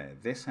 9 there.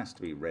 This has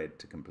to be red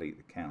to complete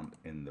the count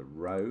in the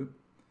row.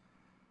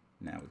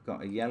 Now we've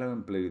got a yellow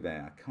and blue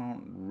there. I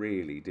can't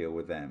really deal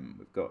with them.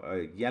 We've got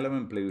a yellow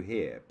and blue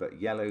here,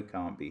 but yellow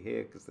can't be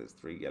here because there's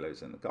 3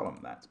 yellows in the column.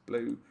 That's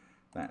blue,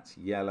 that's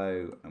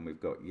yellow, and we've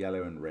got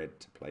yellow and red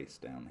to place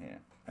down here.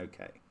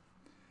 Okay,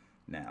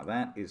 now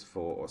that is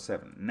 4 or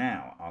 7.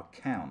 Now our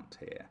count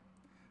here.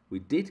 We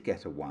did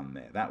get a 1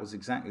 there. That was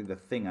exactly the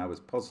thing I was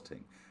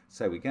positing.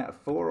 So we get a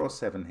 4 or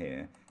 7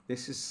 here.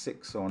 This is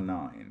 6 or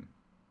 9.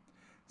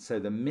 So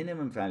the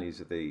minimum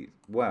values of these,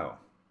 well,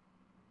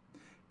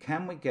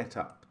 can we get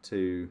up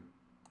to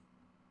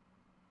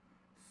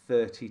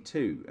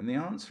 32? And the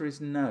answer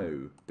is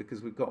no,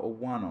 because we've got a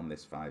 1 on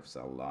this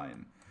 5-cell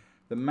line.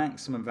 The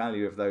maximum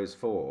value of those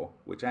 4,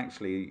 which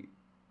actually,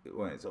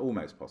 well, it's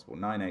almost possible.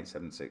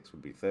 9876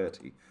 would be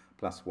 30,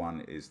 plus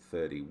 1 is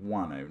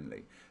 31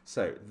 only.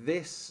 So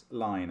this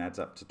line adds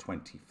up to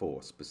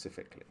 24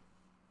 specifically.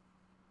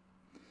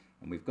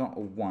 And we've got a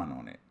 1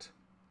 on it.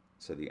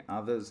 So the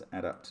others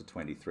add up to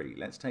 23.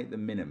 Let's take the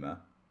minima.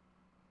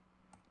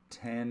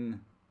 10,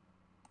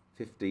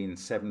 15,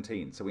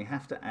 17. So we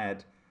have to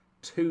add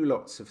 2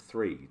 lots of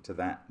 3 to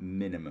that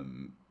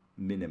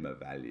minima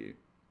value.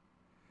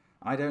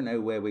 I don't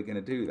know where we're going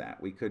to do that.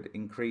 We could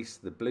increase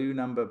the blue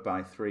number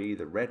by 3,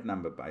 the red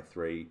number by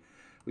 3.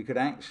 We could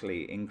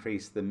actually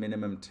increase the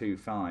minimum 2,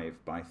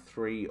 5 by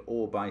 3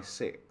 or by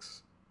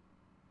 6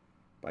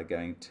 by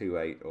going 2,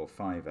 8 or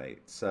 5,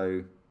 8.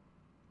 So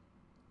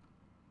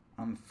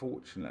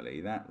unfortunately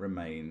that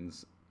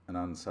remains an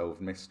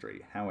unsolved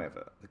mystery.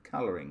 However, the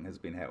colouring has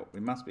been helped.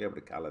 We must be able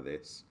to colour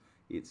this.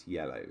 It's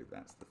yellow.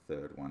 That's the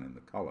 3rd one in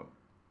the column.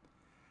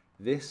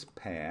 This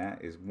pair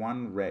is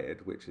 1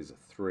 red, which is a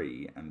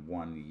 3, and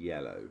 1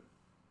 yellow.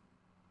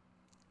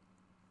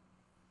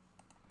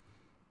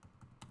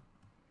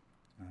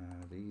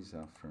 These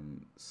are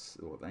from,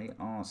 well, they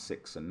are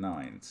 6 and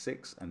 9.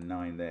 6 and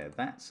 9 there.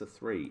 That's a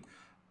 3.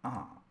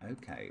 Ah,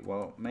 okay.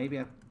 Well, maybe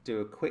I'll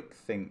do a quick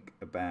think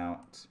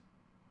about...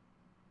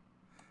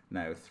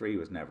 No, 3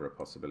 was never a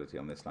possibility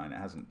on this line. It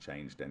hasn't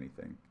changed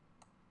anything,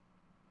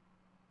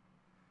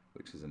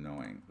 which is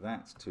annoying.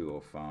 That's 2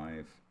 or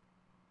 5.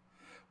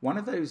 One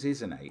of those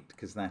is an 8,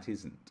 because that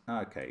isn't.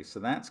 Okay, so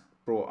that's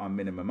brought our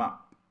minimum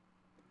up.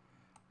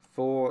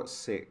 4,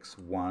 6,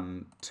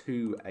 1,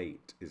 2,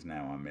 8 is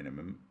now our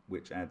minimum,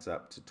 which adds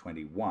up to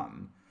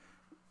 21.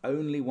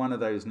 Only one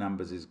of those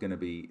numbers is going to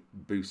be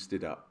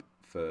boosted up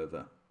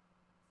further.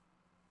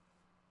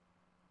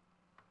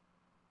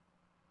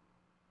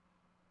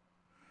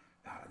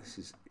 This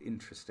is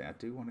interesting. I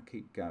do want to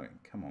keep going.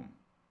 Come on.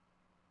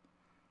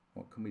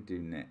 What can we do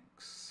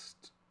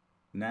next?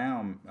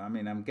 Now, I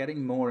mean, I'm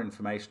getting more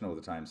information all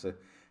the time. So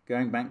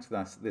going back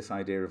to this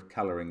idea of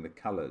colouring the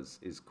colours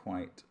is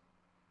quite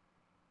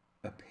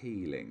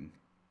appealing.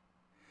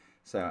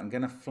 So I'm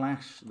going to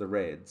flash the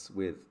reds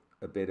with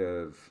a bit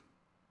of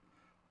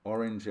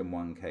orange in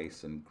one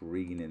case and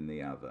green in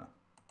the other.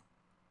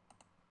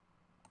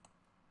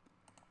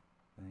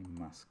 They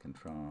must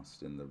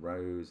contrast in the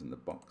rows and the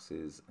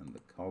boxes and the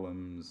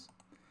columns.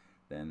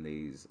 Then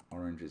these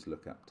oranges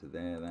look up to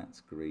there. That's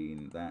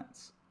green.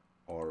 That's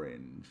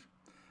orange.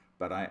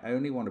 But I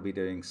only want to be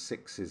doing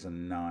 6s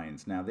and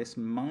 9s. Now this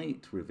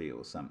might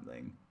reveal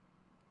something,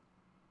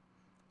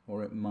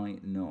 or it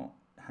might not.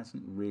 It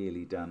hasn't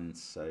really done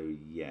so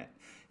yet.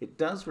 It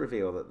does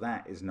reveal that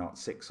that is not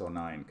 6 or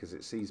 9 because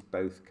it sees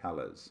both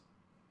colours.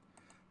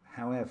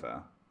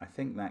 However, I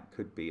think that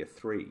could be a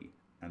 3.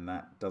 And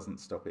that doesn't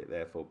stop it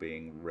therefore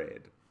being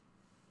red.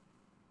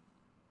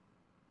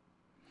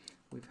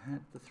 We've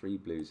had the 3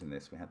 blues in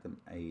this. We had them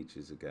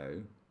ages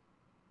ago.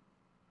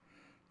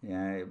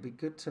 Yeah, it'd be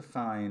good to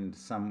find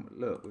some...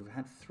 Look, we've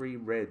had 3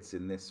 reds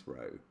in this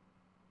row.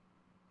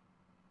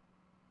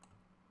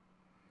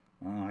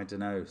 Oh, I don't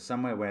know.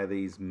 Somewhere where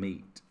these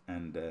meet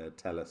and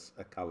tell us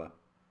a colour.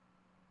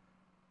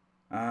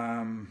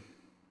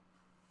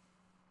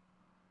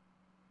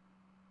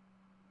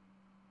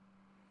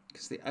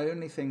 Because the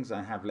only things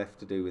I have left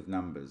to do with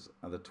numbers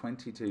are the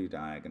 22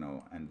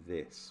 diagonal and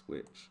this,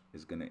 which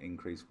is going to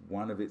increase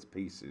one of its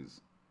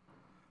pieces,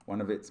 one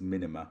of its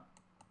minima,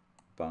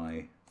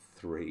 by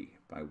 3,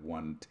 by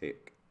 1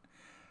 tick.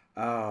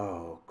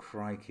 Oh,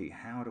 crikey,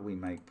 how do we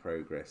make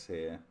progress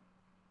here?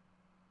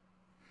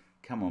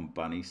 Come on,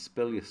 Bunny,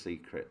 spill your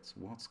secrets.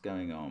 What's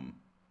going on?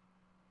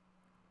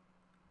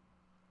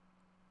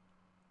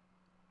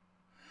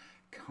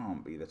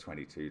 Can't be the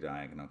 22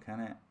 diagonal, can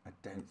it? I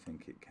don't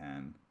think it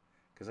can.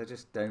 Because I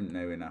just don't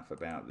know enough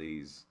about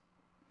these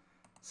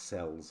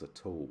cells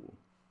at all.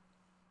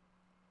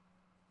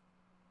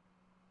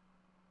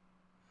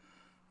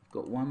 I've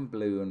got 1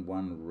 blue and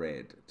 1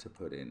 red to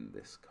put in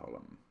this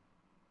column.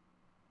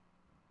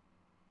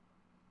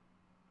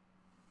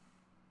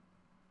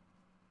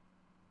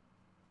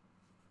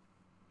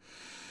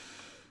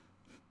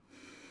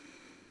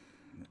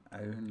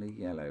 Only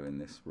yellow in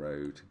this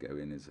row to go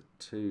in is a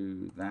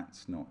 2.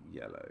 That's not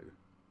yellow.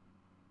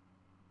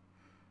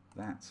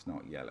 That's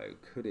not yellow.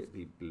 Could it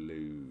be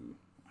blue?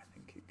 I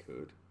think it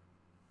could.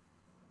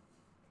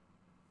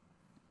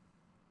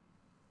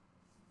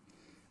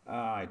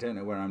 I don't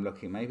know where I'm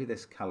looking. Maybe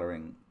this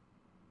colouring.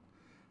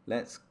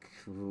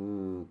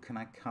 Can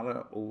I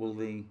colour all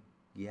the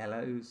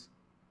yellows?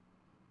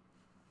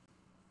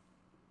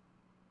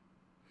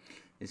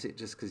 Is it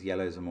just because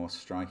yellow's a more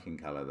striking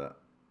colour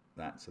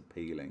that's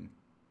appealing?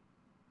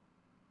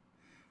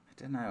 I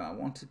don't know. I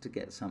wanted to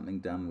get something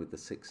done with the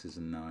 6s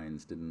and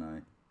 9s, didn't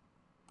I?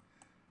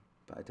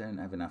 But I don't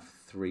have enough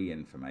 3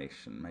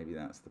 information. Maybe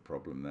that's the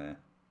problem there.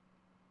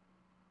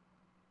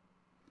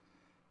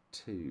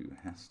 2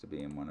 has to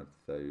be in one of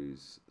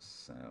those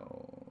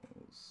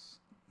cells.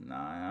 No,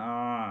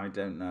 I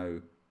don't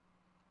know.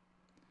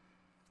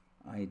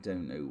 I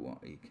don't know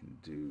what he can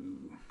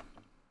do.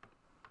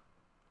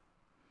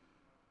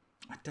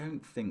 I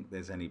don't think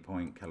there's any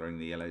point colouring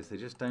the yellows. They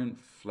just don't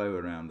flow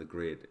around the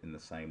grid in the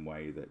same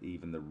way that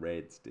even the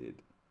reds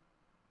did.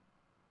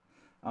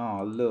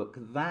 Oh, look,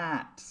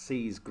 that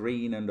sees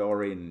green and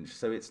orange,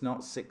 so it's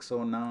not 6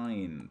 or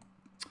 9.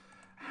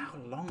 How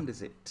long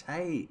does it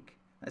take?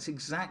 That's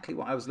exactly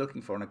what I was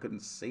looking for and I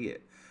couldn't see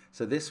it.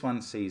 So this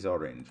one sees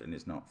orange and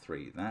is not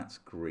 3. That's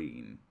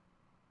green.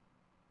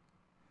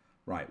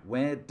 Right,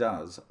 where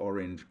does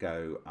orange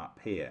go up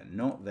here?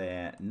 Not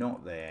there,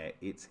 not there,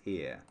 it's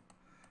here.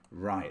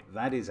 Right,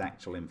 that is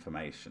actual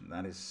information.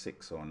 That is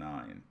 6 or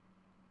 9.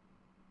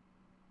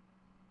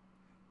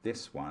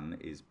 This one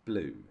is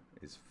blue,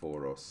 is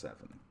 4 or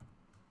 7.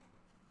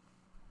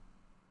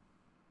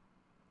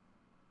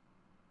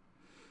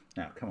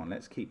 Now, come on,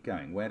 let's keep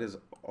going. Where does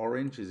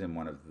orange is in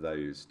one of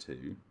those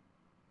 2?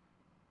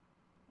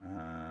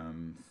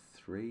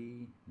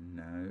 3,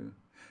 no.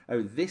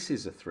 Oh, this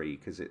is a 3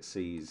 because it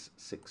sees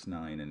 6,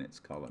 9 in its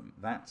column.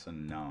 That's a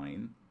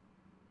 9.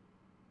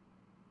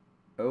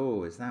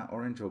 Oh, is that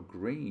orange or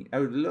green?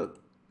 Oh,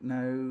 look.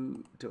 No,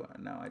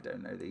 no, I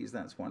don't know these.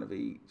 That's one of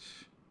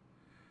each.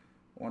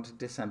 I want to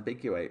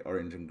disambiguate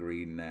orange and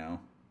green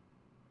now.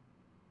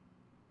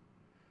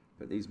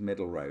 But these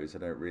middle rows, I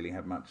don't really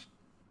have much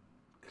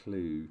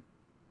clue.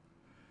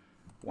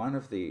 One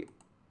of the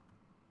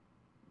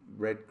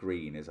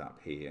red-green is up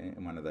here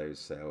in one of those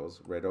cells.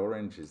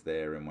 Red-orange is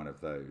there in one of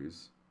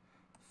those.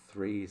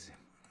 3 is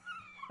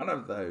in one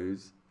of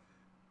those.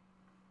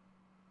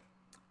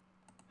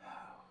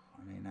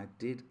 I mean, I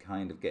did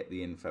kind of get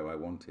the info I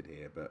wanted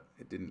here, but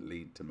it didn't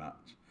lead to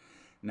much.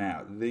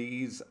 Now,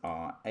 these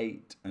are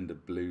 8 and a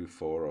blue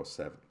 4 or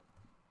 7.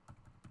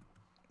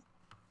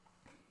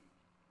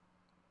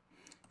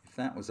 If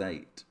that was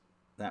 8,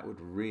 that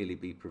would really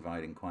be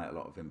providing quite a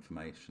lot of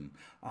information.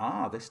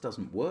 Ah, this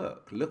doesn't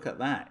work. Look at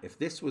that. If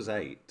this was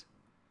 8,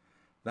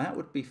 that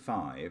would be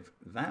 5.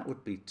 That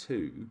would be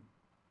 2.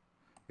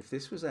 If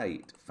this was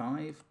 8,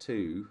 5,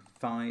 2,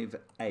 5,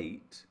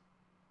 8.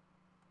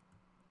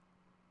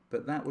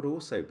 But that would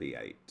also be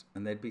 8,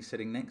 and they'd be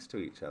sitting next to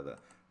each other.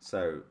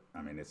 So,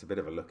 I mean, it's a bit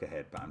of a look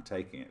ahead, but I'm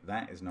taking it.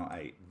 That is not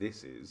 8.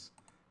 This is.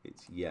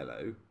 It's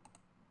yellow.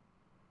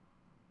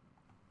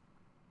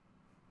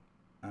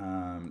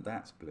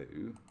 That's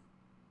blue.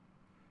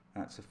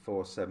 That's a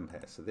 4, 7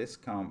 pair. So this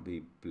can't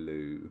be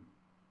blue.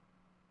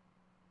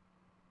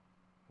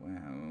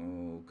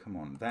 Well, come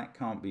on. That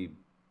can't be.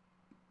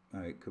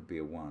 Oh, it could be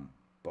a 1.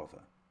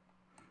 Bother.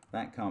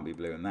 That can't be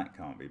blue and that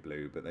can't be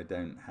blue, but they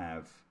don't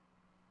have.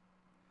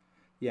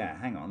 Yeah,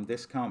 hang on.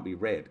 This can't be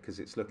red because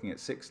it's looking at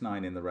 6,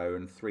 9 in the row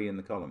and 3 in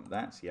the column.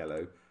 That's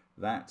yellow.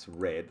 That's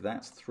red.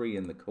 That's 3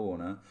 in the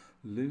corner.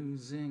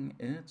 Losing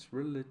its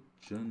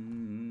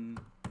religion.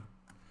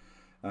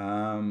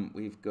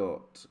 We've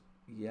got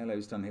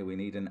yellows done here. We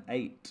need an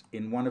 8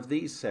 in one of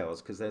these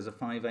cells because there's a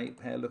 5, 8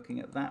 pair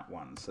looking at that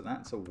one. So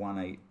that's a 1,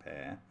 8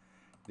 pair.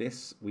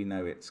 This, we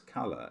know its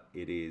colour.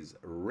 It is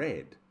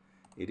red.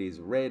 It is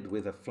red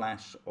with a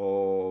flash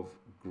of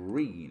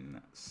green.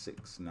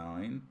 6,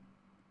 9.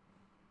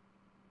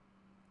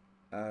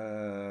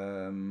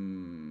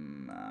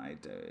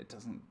 It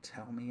doesn't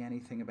tell me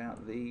anything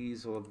about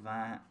these or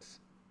that.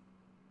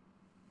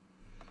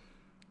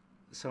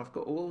 So I've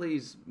got all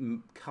these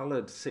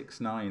coloured 6,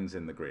 9s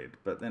in the grid,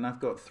 but then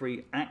I've got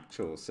 3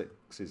 actual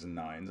 6s and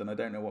 9s, and I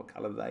don't know what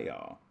colour they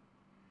are.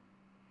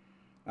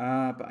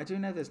 But I do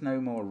know there's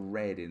no more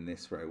red in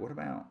this row. What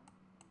about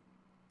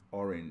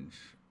orange?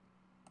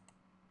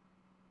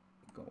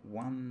 I've got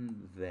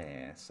 1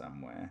 there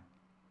somewhere.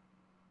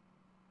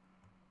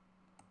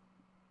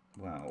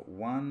 Well,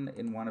 1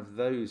 in one of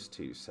those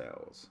 2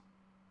 cells.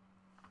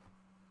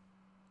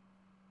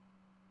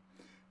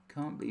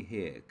 Can't be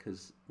here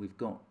because we've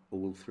got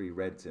all 3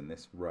 reds in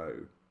this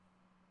row.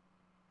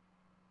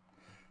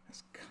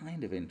 That's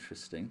kind of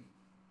interesting.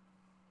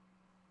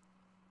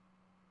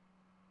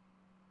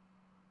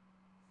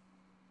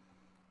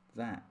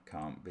 That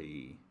can't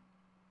be,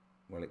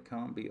 well, it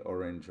can't be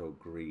orange or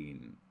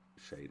green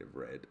shade of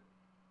red.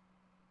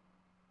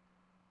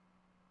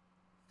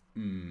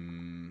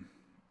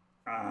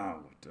 I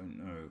don't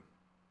know.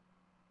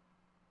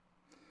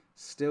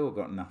 Still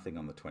got nothing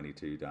on the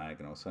 22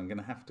 diagonal, so I'm going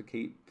to have to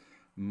keep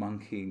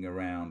monkeying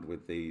around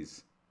with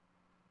these.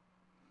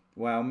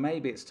 Well,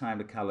 maybe it's time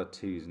to colour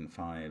 2s and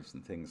 5s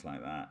and things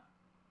like that.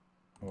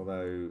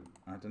 Although,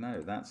 I don't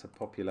know, that's a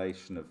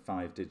population of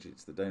 5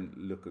 digits that don't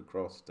look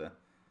across to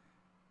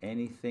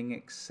anything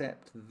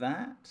except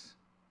that.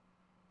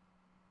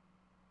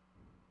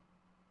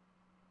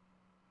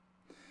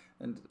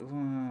 And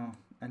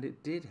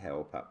it did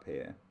help up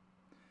here.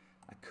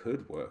 I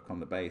could work on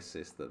the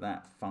basis that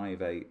that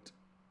 5-8,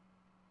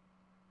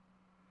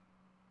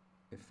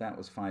 if that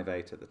was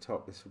 5-8 at the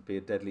top, this would be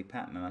a deadly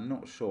pattern, and I'm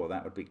not sure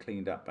that would be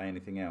cleaned up by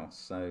anything else.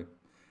 So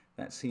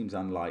that seems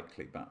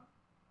unlikely, but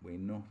we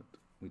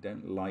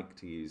don't like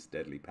to use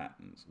deadly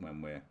patterns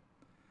when we're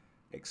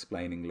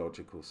explaining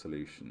logical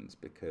solutions,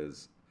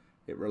 because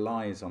it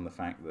relies on the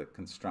fact that the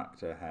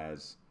constructor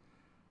has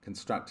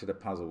constructed a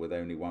puzzle with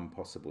only one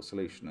possible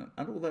solution.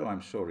 And although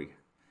I'm sure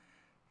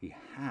he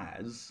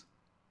has,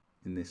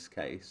 in this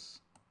case,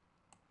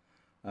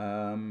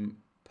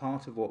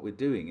 part of what we're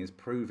doing is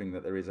proving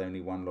that there is only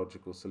one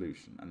logical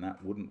solution, and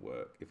that wouldn't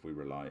work if we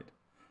relied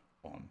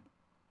on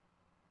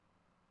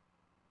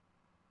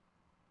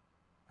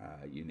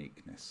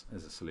uniqueness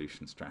as a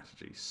solution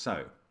strategy.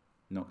 So,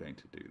 not going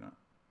to do that.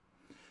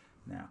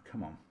 Now,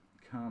 come on.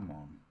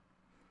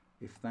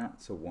 If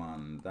that's a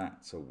 1,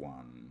 that's a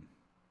 1.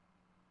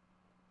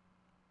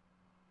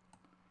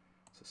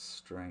 It's a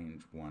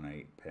strange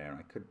 1-8 pair.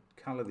 I could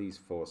colour these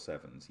 4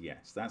 7s.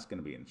 Yes, that's going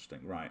to be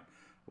interesting. Right,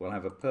 we'll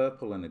have a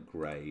purple and a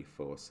grey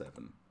 4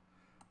 7.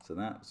 So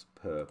that's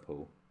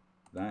purple,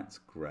 that's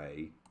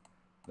grey,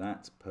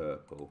 that's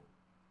purple,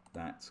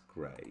 that's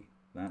grey.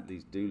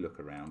 These do look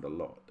around a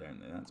lot,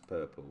 don't they? That's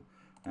purple,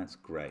 that's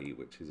grey,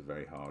 which is a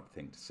very hard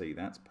thing to see.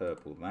 That's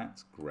purple,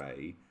 that's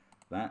grey,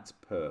 that's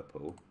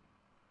purple,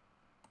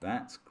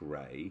 that's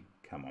grey.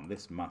 Come on,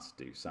 this must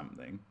do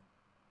something.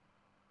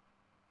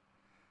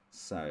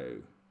 So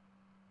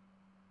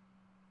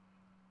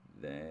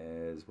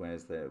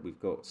we've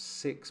got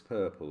 6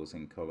 purples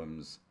in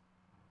columns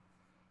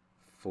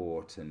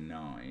 4 to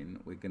 9.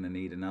 We're going to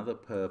need another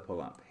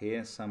purple up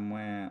here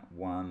somewhere,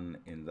 1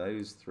 in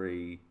those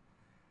 3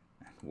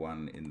 and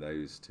 1 in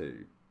those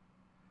 2.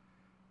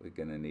 We're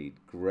going to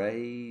need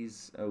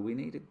greys. Oh, we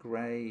need a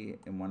grey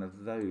in one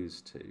of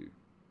those 2.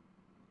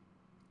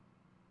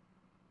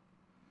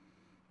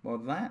 Well,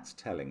 that's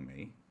telling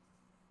me,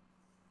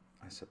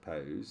 I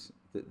suppose,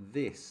 that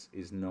this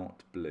is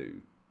not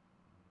blue.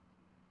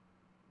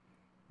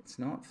 It's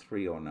not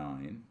 3 or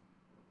 9.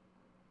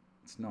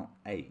 It's not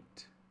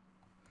 8.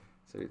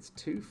 So it's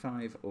 2,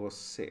 5 or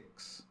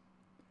 6.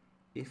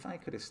 If I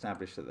could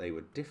establish that they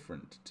were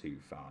different 2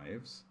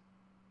 5s,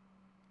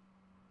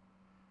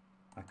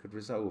 I could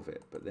resolve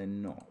it, but they're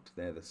not.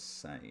 They're the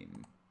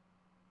same.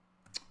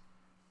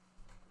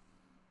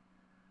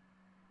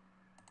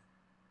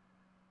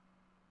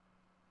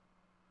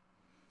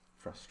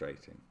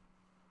 Frustrating.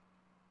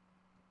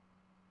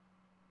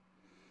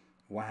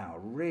 Wow,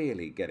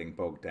 really getting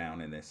bogged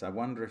down in this. I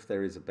wonder if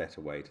there is a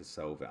better way to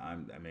solve it.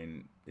 I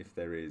mean, if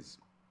there is,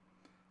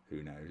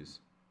 who knows?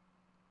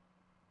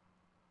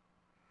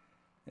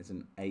 There's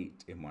an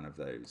 8 in one of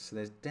those. So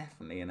there's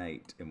definitely an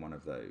 8 in one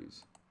of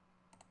those.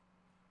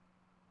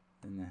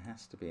 Then there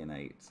has to be an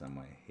 8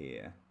 somewhere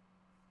here.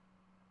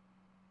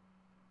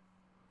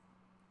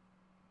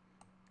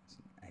 There's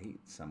an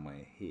 8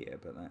 somewhere here,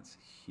 but that's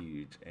a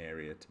huge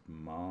area to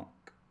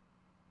mark.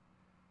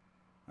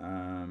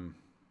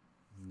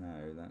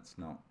 No, that's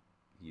not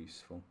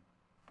useful.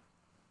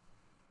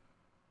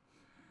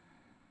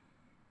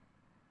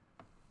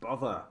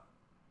 Bother!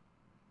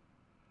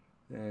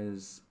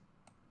 There's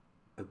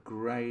a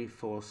grey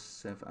 4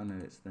 7. Oh no,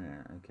 it's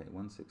there. Okay,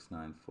 1 6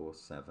 9 4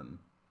 7.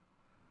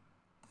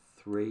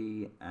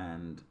 3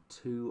 and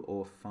 2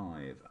 or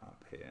 5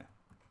 up here.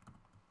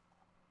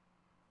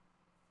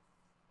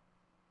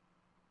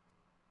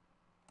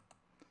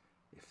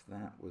 If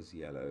that was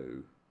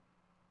yellow,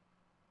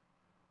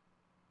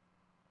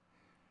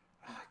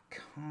 I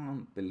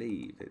can't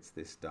believe it's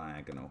this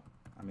diagonal.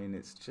 I mean,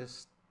 it's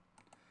just,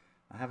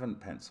 I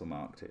haven't pencil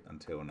marked it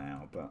until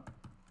now, but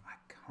I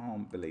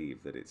can't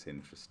believe that it's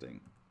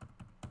interesting.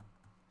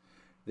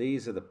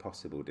 These are the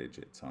possible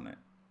digits on it.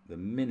 The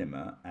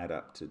minima add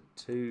up to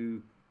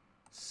 2,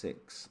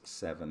 6,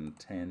 7,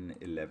 10,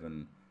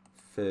 11,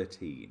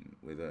 13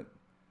 with a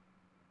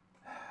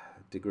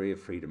degree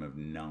of freedom of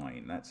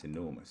 9. That's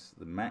enormous.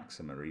 The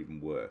maxima are even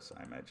worse,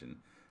 I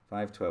imagine.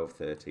 5, 12,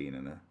 13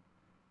 and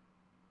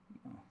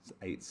it's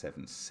 8,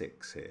 7,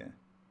 6 here.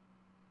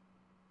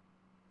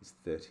 It's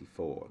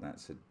 34.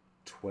 That's a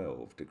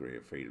 12 degree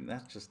of freedom.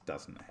 That just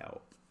doesn't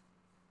help.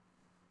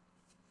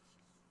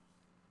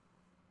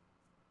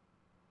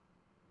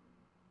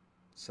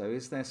 So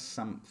is there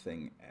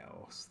something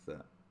else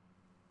that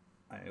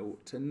I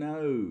ought to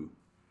know?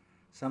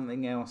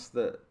 Something else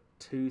that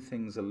 2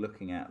 things are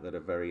looking at that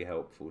are very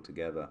helpful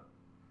together?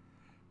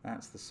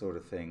 That's the sort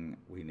of thing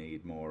we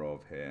need more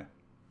of here.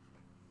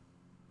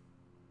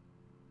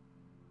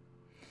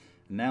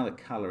 Now the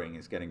colouring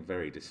is getting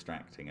very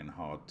distracting and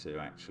hard to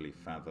actually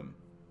fathom,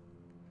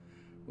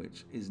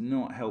 which is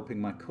not helping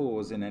my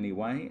cause in any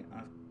way.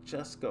 I've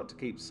just got to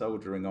keep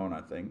soldiering on,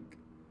 I think.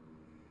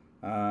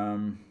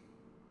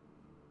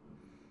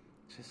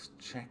 Just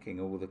checking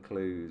all the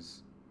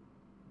clues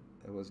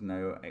There was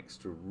no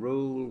extra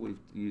rule.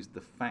 We've used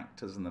the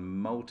factors and the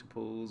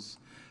multiples.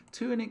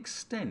 To an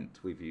extent,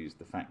 we've used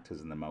the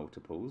factors and the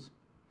multiples.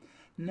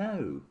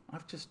 No,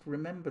 I've just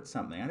remembered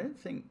something. I don't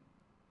think...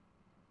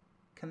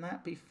 Can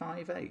that be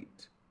 5,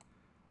 8?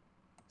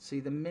 See,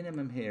 the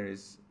minimum here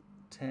is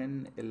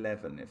 10,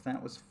 11. If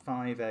that was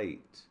 5,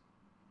 8...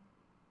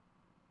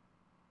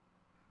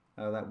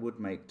 Oh, that would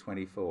make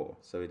 24.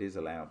 So it is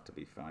allowed to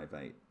be 5,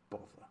 8.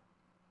 Bother.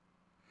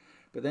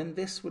 But then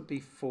this would be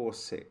 4,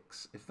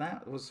 6. If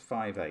that was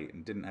 5, 8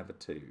 and didn't have a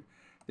 2,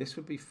 this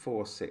would be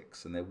 4,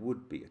 6, and there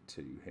would be a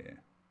 2 here.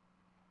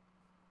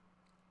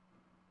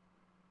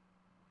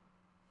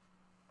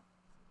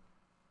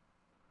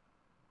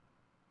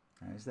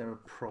 Now, is there a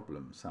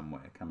problem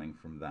somewhere coming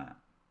from that?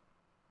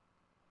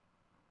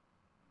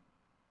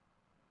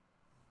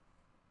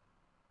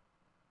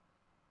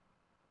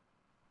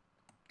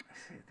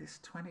 This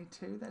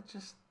 22, that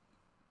just...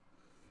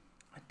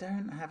 I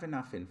don't have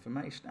enough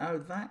information. Oh,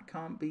 that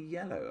can't be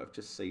yellow. I've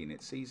just seen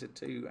it sees a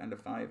 2 and a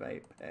 5,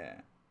 8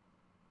 pair.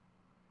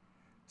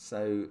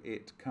 So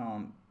it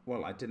can't...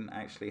 Well, I didn't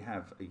actually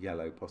have a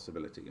yellow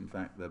possibility. In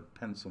fact, the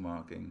pencil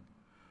marking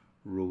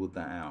ruled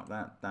that out.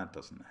 That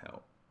doesn't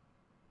help.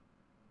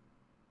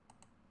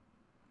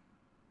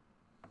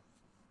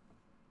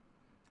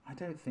 I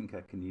don't think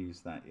I can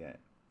use that yet.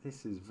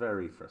 This is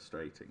very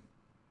frustrating.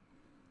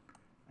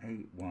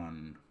 8,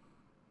 1.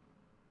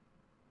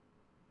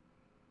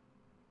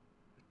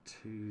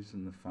 The 2s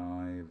and the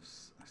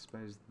 5s. I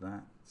suppose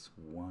that's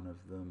one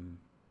of them.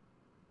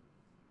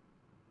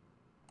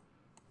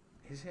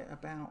 Is it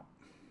about...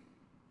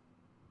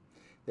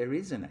 There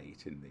is an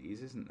 8 in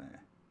these, isn't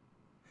there?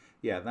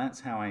 Yeah, that's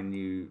how I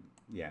knew...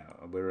 Yeah,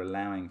 we're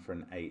allowing for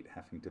an 8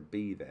 having to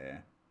be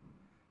there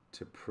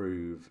to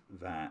prove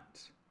that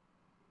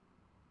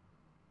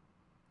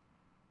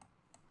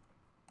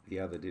the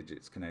other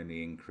digits can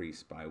only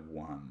increase by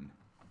 1.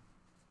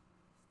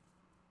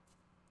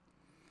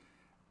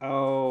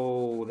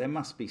 Oh, there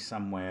must be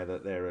somewhere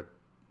that they're a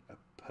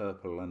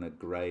purple and a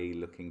grey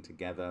looking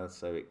together,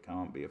 so it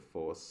can't be a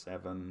 4,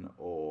 7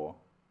 or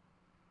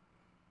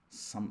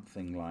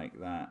something like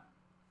that.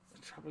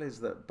 The trouble is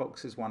that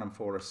boxes 1 and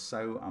 4 are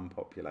so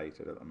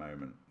unpopulated at the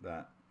moment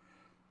that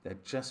they're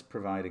just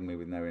providing me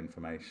with no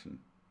information.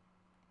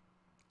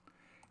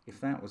 If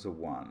that was a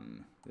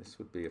 1, this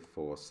would be a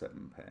 4,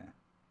 7 pair.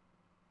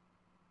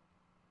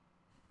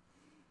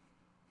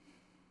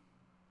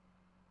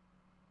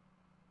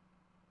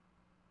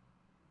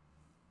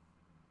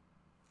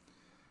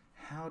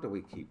 How do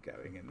we keep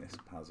going in this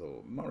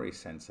puzzle?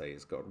 Mori-sensei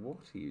has got, what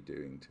are you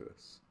doing to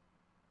us?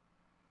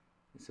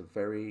 It's a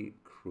very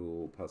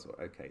cruel puzzle.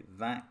 Okay,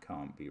 that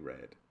can't be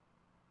red.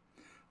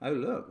 Oh,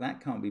 look, that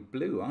can't be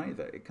blue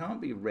either. It can't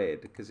be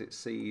red because it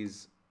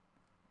sees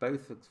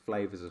both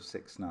flavours of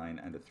 6,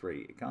 9 and a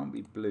 3. It can't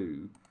be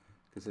blue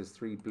because there's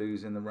 3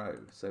 blues in the row.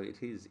 So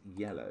it is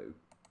yellow,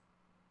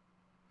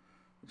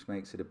 which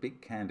makes it a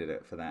big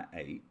candidate for that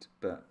 8,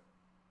 but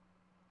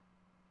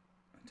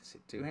does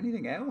it do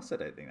anything else? I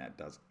don't think that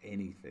does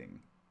anything.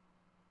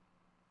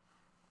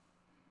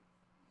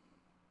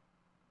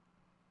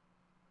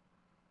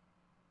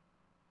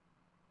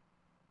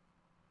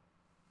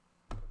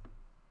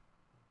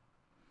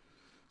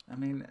 I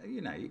mean,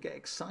 you know, you get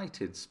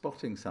excited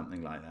spotting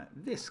something like that.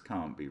 This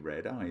can't be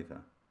red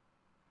either,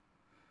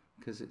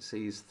 because it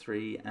sees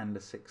 3 and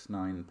a 6,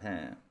 9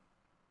 pair.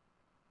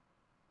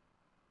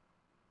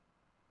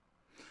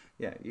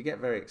 Yeah, you get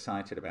very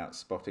excited about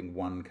spotting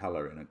one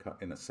colour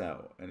in a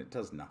cell, and it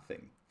does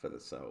nothing for the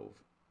solve.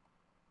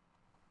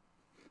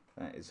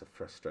 That is a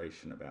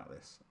frustration about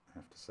this, I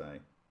have to say.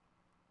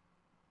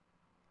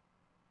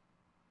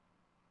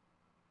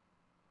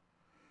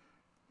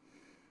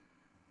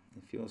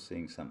 If you're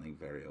seeing something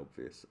very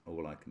obvious,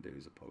 all I can do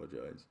is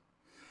apologise.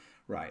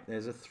 Right,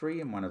 there's a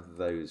 3 in one of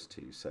those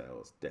 2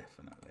 cells,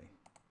 definitely.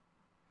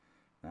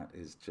 That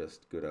is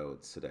just good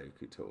old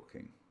Sudoku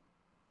talking.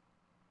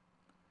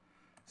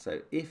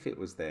 So if it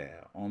was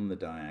there on the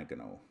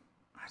diagonal,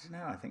 I don't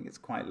know, I think it's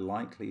quite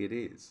likely it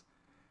is,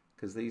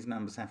 because these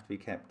numbers have to be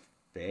kept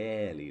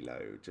fairly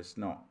low, just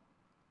not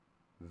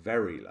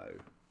very low.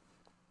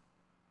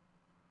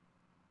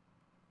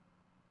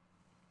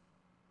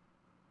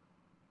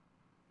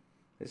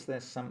 Is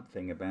there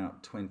something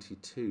about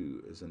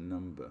 22 as a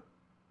number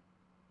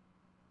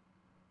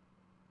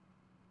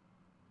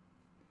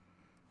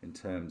in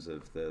terms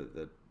of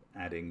the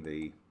adding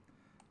the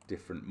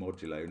different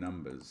modulo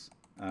numbers?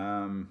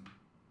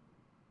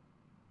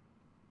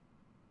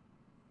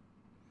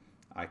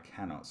 I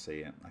cannot see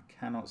it. I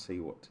cannot see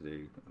what to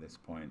do at this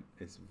point.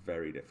 It's a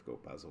very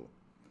difficult puzzle.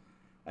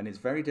 And it's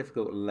very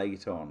difficult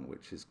late on,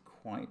 which is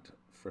quite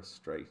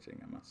frustrating,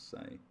 I must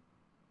say.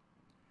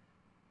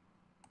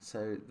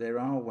 So there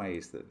are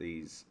ways that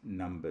these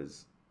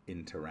numbers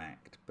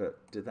interact,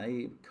 but do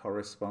they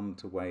correspond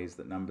to ways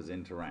that numbers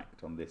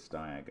interact on this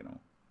diagonal?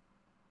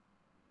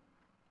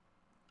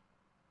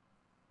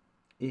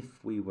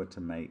 If we were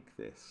to make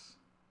this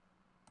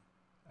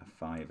a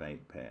 5,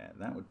 8 pair,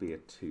 that would be a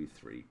 2,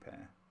 3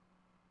 pair.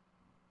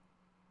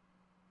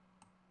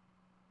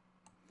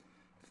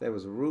 there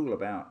was a rule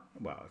about,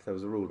 well, if there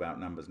was a rule about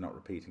numbers not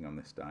repeating on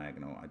this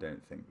diagonal, I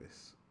don't think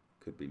this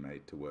could be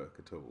made to work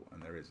at all,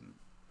 and there isn't.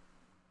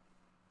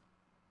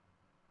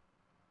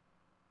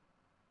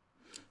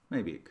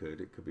 Maybe it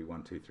could be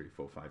 1, 2, 3,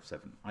 4, 5,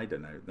 7. I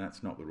don't know,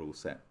 that's not the rule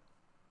set.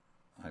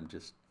 I'm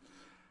just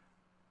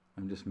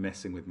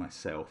messing with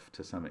myself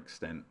to some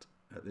extent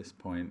at this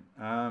point.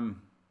 I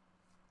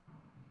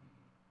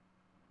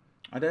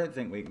don't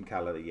think we can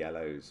colour the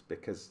yellows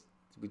because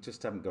we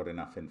just haven't got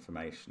enough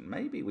information.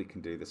 Maybe we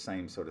can do the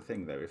same sort of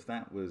thing though. If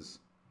that was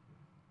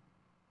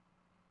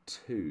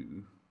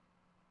 2,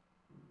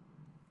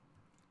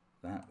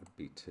 that would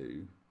be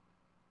 2,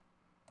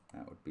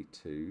 that would be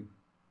 2,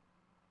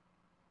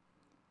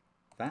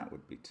 that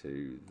would be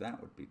 2,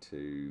 that would be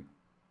 2,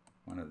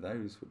 one of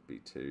those would be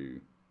 2,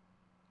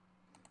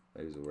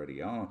 those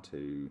already are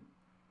 2,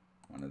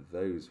 one of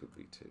those would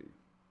be 2.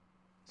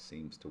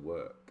 Seems to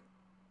work.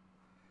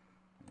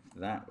 If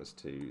that was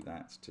 2,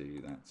 that's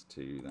 2, that's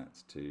 2,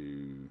 that's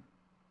 2.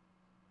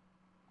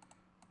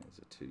 There's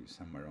a 2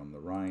 somewhere on the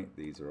right.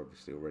 These are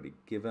obviously already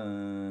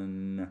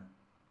given.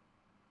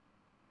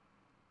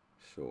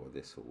 Sure,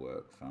 this will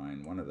work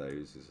fine. One of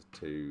those is a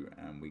 2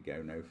 and we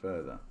go no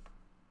further.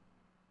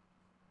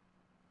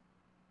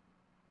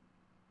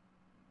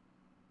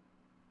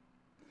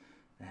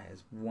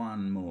 There's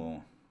one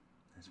more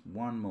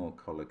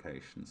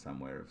collocation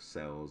somewhere of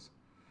cells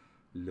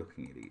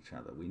looking at each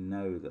other. We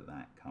know that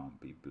that can't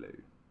be blue.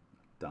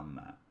 I've done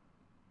that.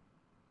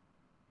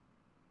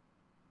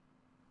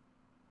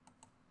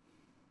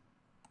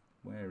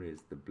 Where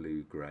is the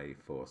blue-grey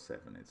 4,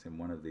 7? It's in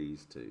one of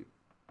these two,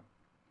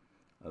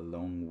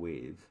 along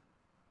with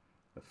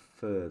a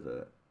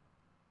further,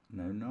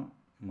 no, not,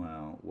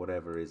 well,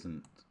 whatever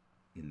isn't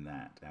in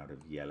that out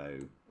of yellow,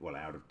 well,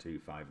 out of 2,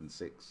 5, and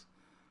 6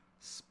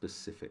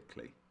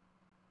 specifically.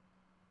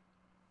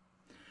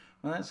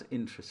 Well, that's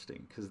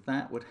interesting because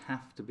that would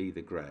have to be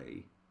the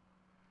grey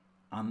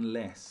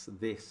unless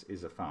this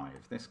is a 5.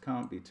 This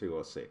can't be 2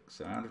 or 6.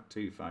 So out of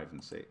 2, 5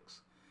 and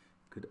 6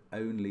 could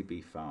only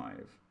be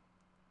 5.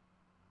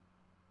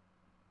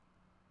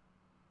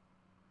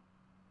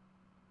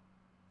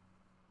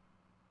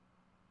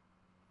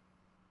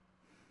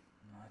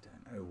 I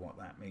don't know what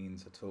that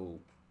means at all.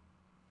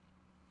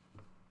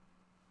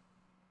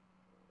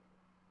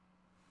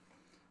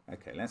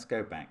 Okay, let's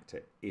go back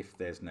to if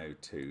there's no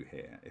 2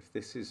 here. If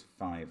this is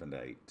 5 and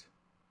 8,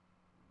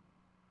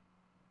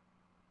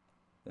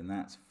 then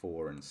that's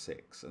 4 and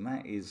 6. And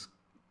that is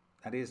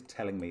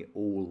telling me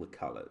all the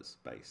colours,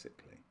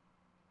 basically.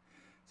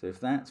 So if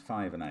that's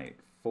 5 and 8,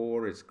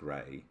 4 is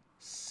grey,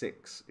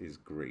 6 is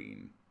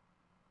green.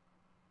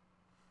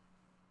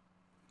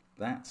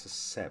 That's a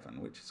 7,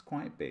 which is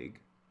quite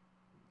big.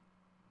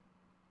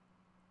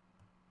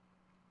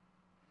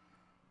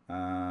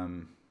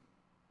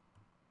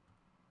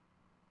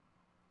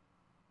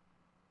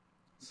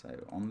 So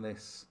on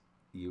this,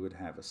 you would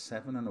have a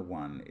 7 and a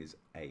 1 is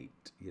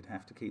 8. You'd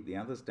have to keep the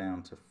others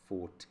down to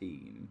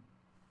 14.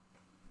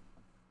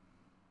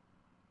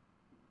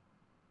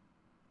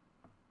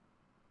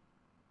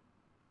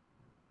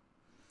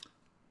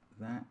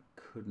 That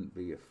couldn't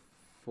be a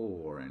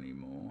 4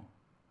 anymore.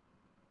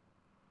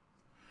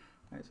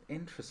 That's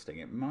interesting.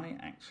 It might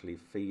actually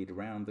feed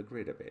around the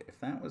grid a bit.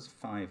 If that was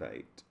 5,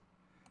 8,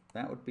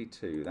 that would be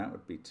 2, that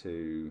would be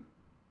 2,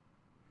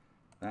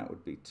 that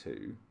would be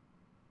 2.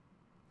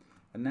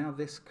 And now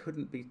this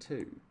couldn't be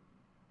 2.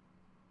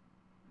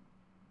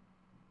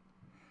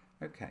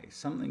 Okay,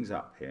 something's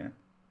up here.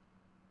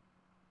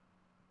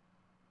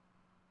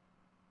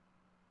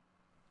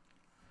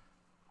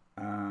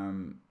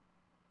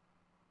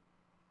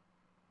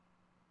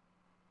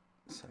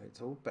 So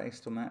it's all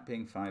based on that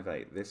being 5,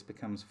 8. This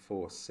becomes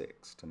 4,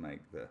 6 to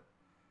make the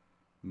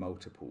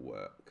multiple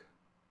work.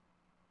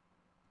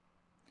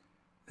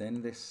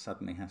 Then this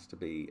suddenly has to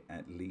be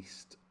at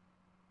least,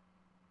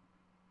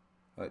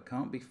 well, it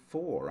can't be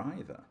 4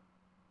 either.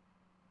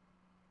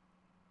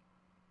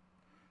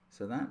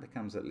 So that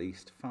becomes at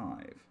least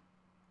 5.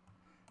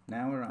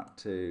 Now we're up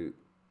to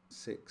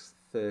 6,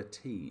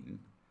 13.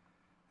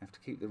 I have to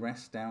keep the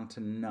rest down to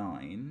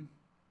 9.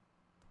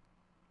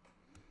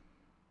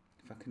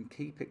 If I can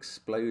keep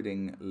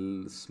exploding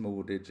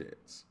small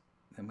digits,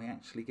 then we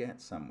actually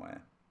get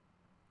somewhere.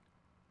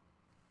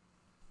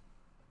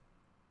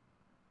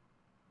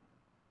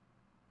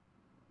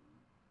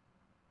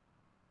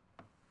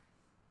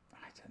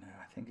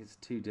 I think it's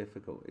too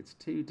difficult. It's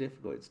too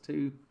difficult. It's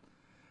too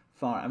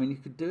far. I mean, you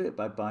could do it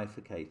by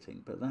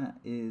bifurcating, but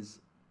that's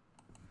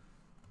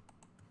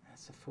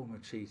a form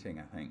of cheating,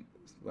 I think.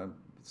 Well,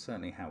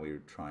 certainly how we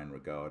would try and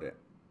regard it.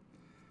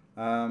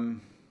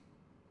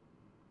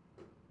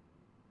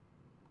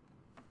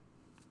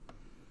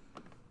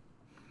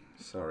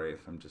 Sorry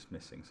if I'm just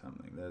missing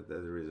something.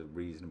 There is a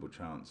reasonable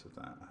chance of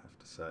that, I have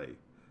to say.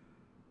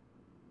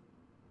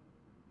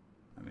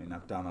 I mean,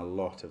 I've done a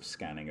lot of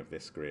scanning of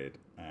this grid,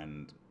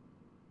 and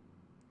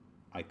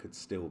I could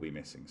still be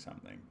missing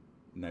something.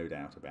 No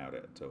doubt about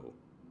it at all.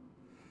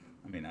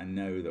 I mean, I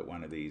know that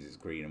one of these is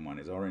green and one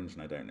is orange,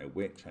 and I don't know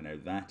which. I know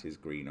that is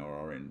green or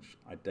orange.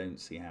 I don't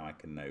see how I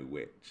can know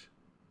which.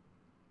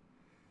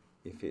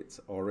 If it's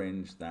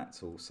orange,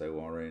 that's also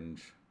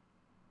orange.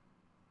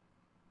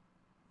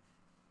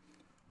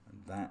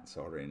 And that's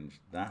orange.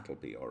 That'll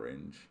be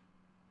orange.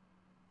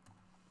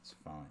 It's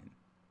fine.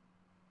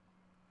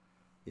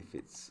 If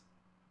it's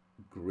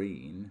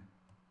green,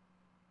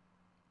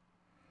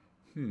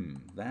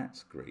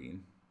 that's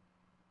green.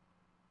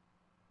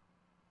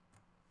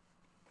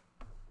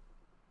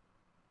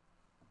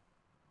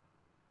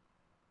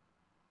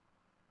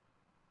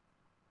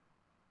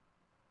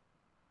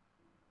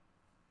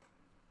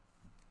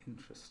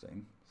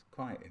 Interesting. It's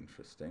quite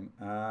interesting.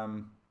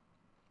 And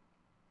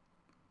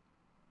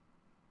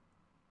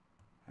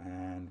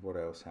what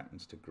else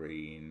happens to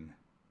green?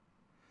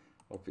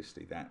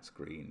 Obviously that's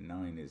green.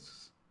 9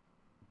 is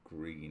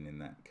green in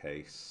that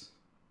case.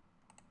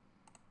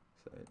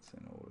 So it's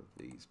in all of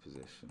these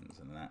positions,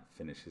 and that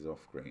finishes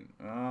off green.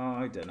 Oh,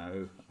 I don't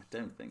know. I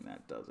don't think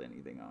that does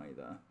anything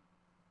either.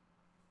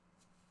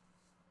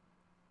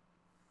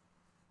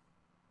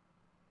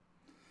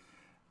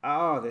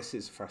 Oh, this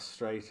is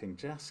frustrating.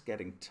 Just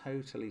getting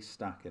totally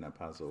stuck in a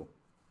puzzle.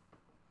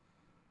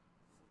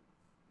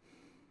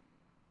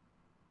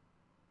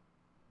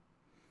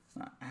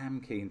 I am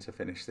keen to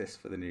finish this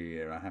for the new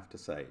year, I have to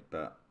say,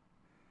 but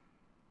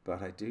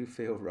I do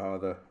feel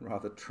rather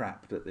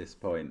trapped at this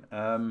point.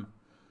 Okay,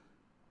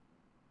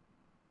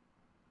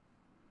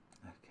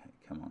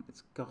 come on,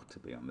 it's got to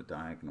be on the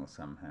diagonal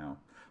somehow.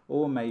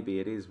 Or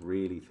maybe it is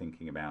really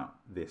thinking about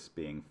this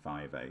being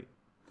 5, 8.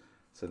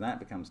 So that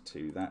becomes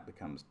 2, that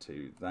becomes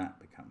 2, that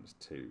becomes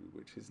 2,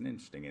 which is an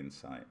interesting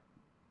insight.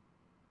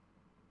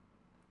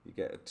 You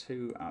get a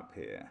 2 up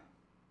here.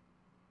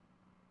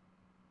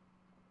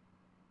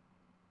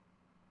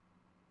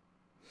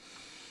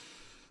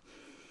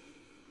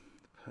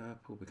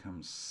 Purple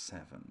becomes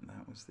 7.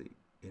 That was the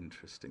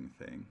interesting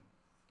thing.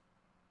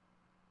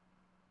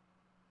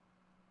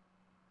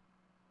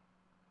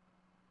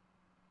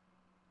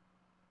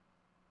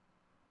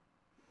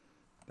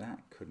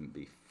 That couldn't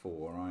be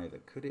 4 either.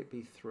 Could it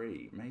be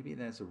 3? Maybe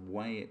there's a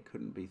way it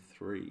couldn't be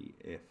 3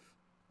 if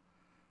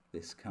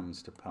this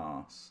comes to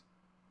pass.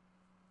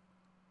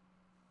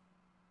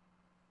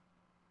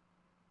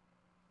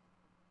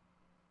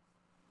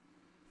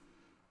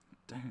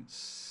 Don't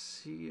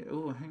see.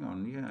 Oh, hang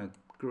on. Yeah,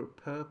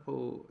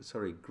 purple.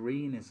 Sorry,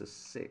 green is a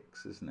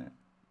 6, isn't it?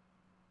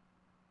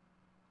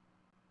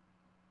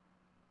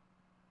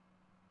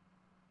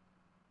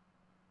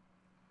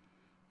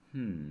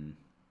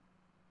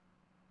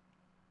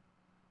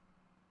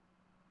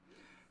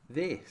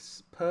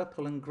 This,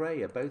 purple and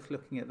grey, are both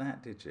looking at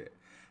that digit.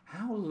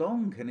 How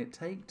long can it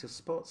take to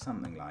spot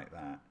something like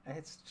that?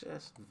 It's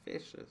just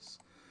vicious.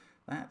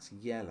 That's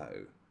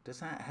yellow. Does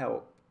that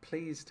help?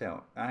 Please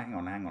tell. Hang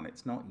on.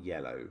 It's not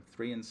yellow.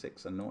 3 and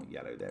 6 are not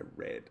yellow. They're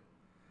red.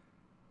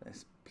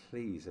 This,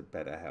 please, had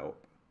better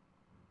help.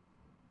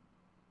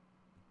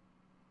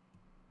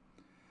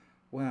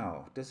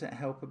 Well, does it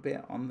help a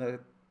bit on the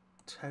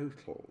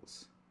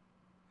totals?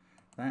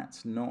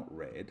 That's not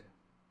red.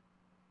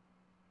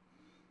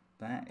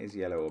 That is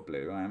yellow or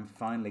blue. I am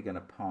finally going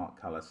to part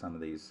colour some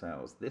of these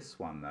cells. This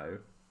one, though,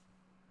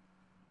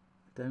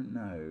 I don't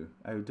know.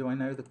 Oh, do I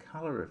know the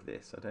colour of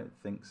this? I don't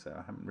think so.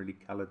 I haven't really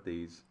coloured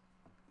these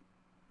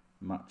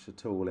much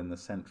at all in the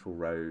central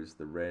rows,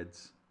 the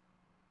reds.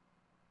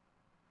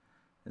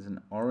 There's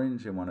an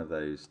orange in one of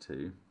those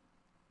two.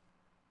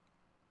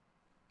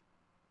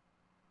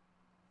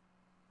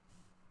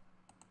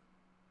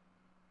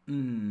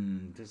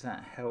 Does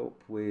that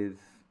help with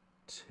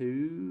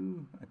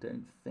 2? I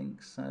don't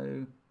think so.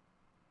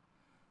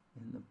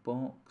 In the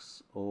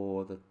box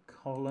or the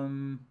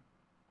column.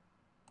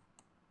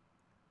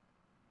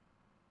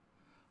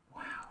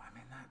 Wow, I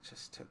mean, that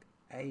just took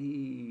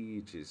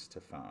ages to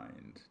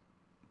find.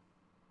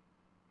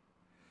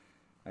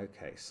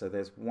 Okay, so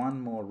there's one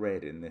more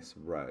red in this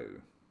row.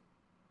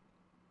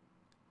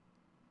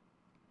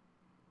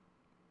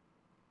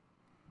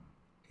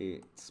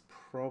 It's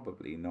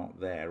probably not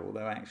there,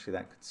 although actually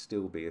that could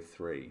still be a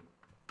 3.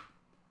 I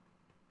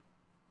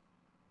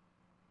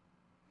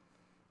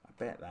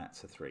bet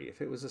that's a 3.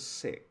 If it was a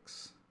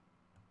 6,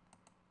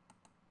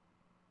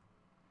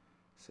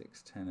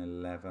 6, 10,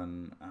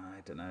 11,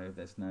 I don't know,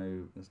 there's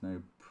no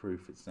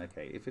proof it's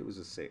okay. If it was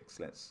a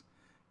 6, let's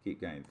keep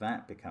going.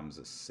 That becomes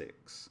a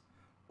 6.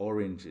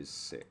 Orange is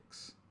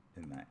 6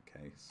 in that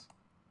case.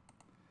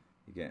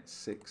 You get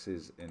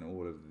 6s in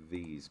all of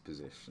these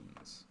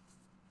positions.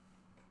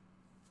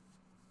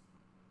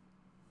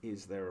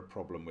 Is there a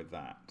problem with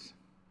that?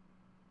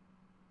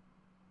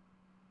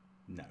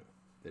 No,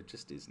 there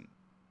just isn't.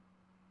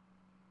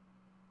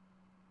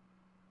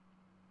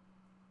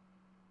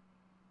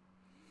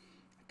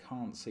 I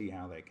can't see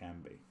how there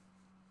can be.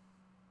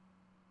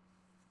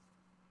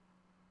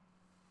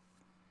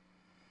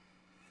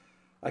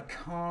 I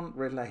can't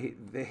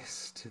relate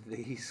this to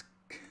these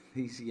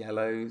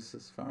yellows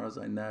as far as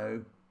I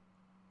know.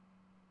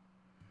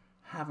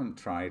 Haven't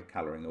tried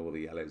colouring all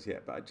the yellows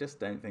yet, but I just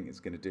don't think it's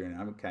going to do it.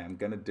 Okay, I'm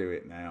going to do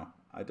it now.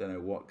 I don't know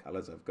what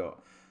colours I've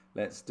got.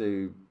 Let's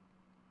do,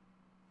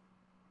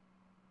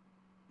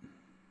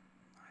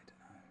 I don't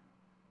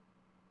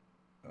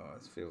know. Oh,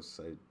 this feels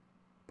so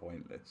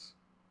pointless.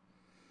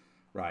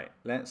 Right,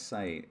 let's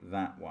say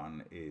that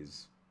one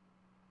is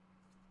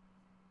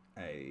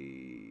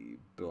a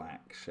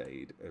black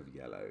shade of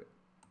yellow.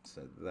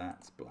 So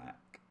that's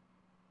black.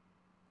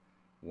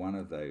 One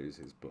of those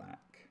is black.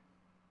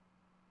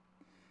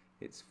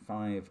 It's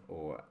 5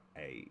 or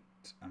 8.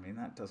 I mean,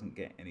 that doesn't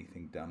get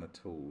anything done at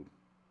all.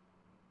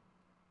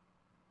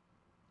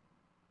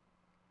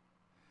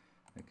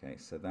 Okay,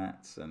 so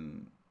that's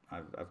an,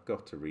 I've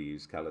got to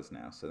reuse colours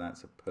now. So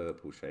that's a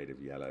purple shade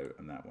of yellow,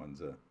 and that one's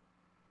a,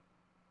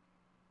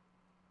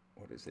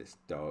 what is this,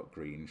 dark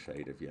green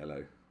shade of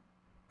yellow.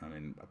 I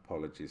mean,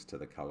 apologies to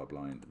the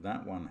colourblind.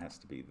 That one has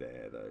to be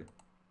there though.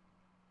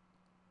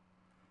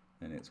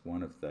 And it's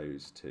one of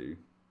those two.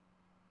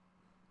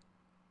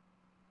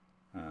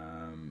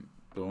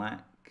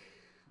 Black,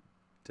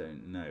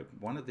 don't know.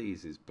 One of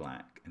these is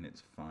black and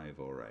it's 5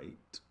 or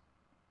 8.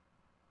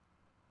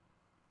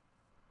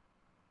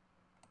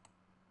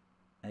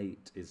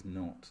 8 is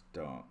not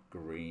dark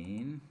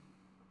green,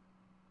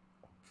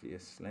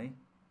 obviously.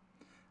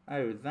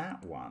 Oh,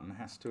 that one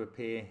has to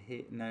appear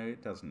here. No,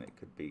 it doesn't. It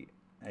could be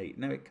 8.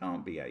 No, it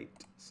can't be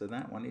 8. So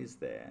that one is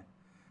there.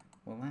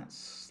 Well, that's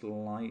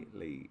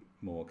slightly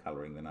more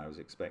colouring than I was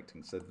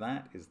expecting. So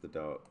that is the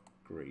dark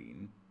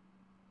green.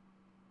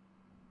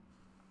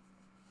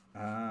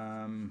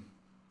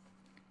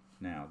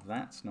 Now,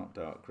 that's not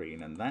dark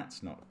green, and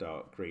that's not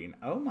dark green.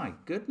 Oh my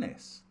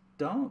goodness.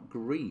 Dark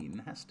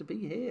green has to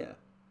be here.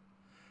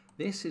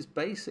 This is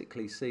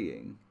basically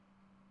seeing...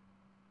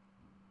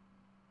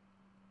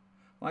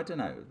 Well, I don't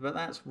know, but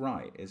that's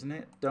right, isn't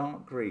it?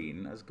 Dark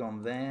green has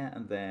gone there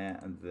and there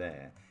and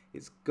there.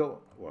 It's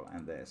got, well,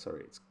 and there,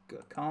 sorry. It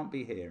can't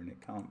be here and it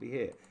can't be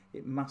here.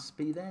 It must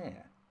be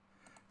there.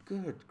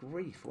 Good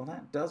grief. Well,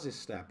 that does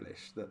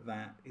establish that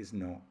that is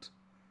not...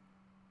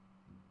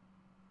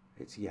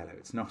 It's yellow.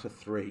 It's not a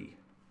 3.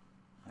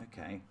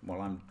 Okay,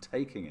 well, I'm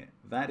taking it.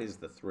 That is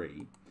the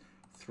 3.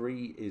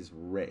 3 is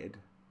red.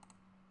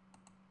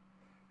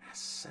 That's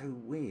so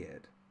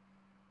weird.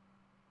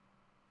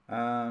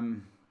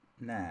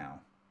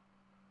 Now,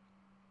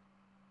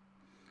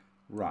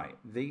 right,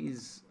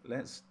 these,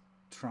 let's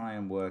try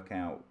and work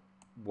out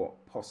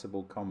what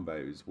possible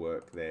combos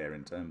work there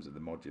in terms of the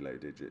modulo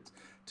digits.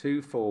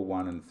 2, 4,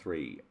 1 and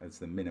 3 as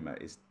the minima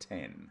is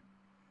 10.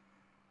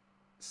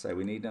 So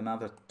we need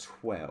another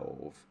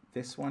 12.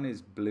 This one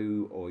is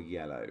blue or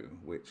yellow,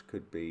 which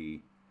could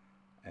be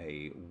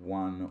a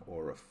 1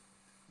 or a,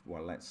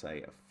 well, let's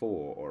say a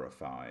 4 or a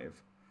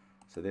 5.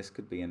 So this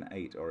could be an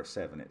 8 or a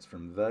 7. It's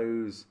from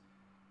those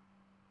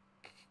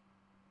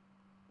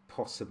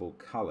possible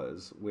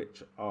colours,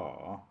 which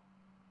are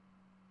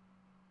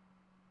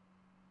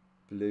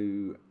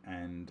blue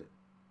and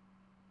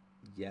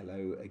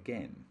yellow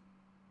again.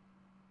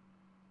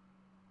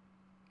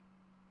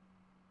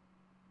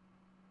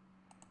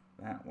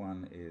 That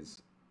one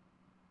is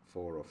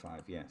 4 or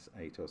 5, yes,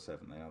 8 or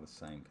 7, they are the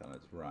same colours.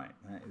 Right,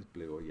 that is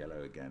blue or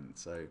yellow again,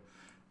 so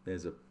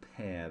there's a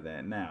pair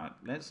there. Now,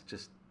 let's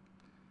just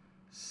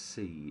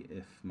see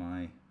if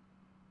my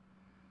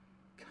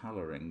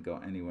colouring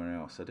got anywhere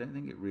else. I don't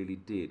think it really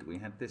did. We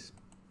had this,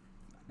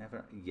 I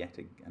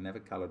never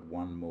coloured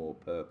one more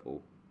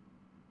purple,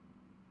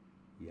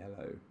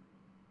 yellow.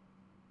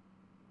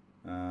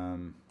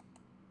 And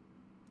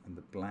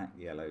the black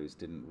yellows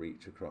didn't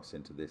reach across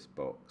into this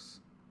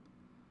box.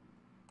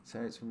 So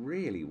it's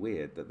really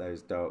weird that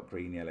those dark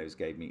green yellows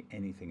gave me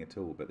anything at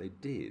all, but they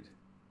did.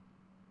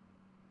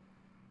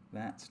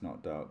 That's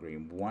not dark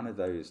green. One of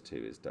those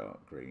two is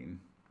dark green.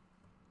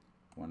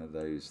 One of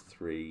those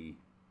 3...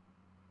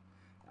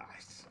 I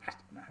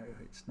don't know,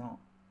 it's not...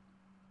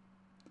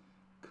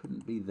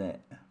 Couldn't be there.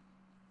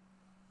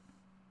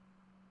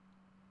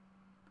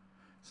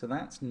 So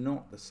that's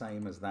not the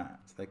same as that.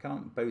 They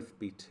can't both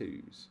be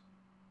 2s.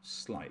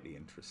 Slightly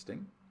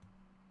interesting.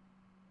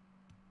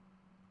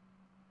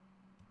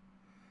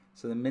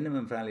 So the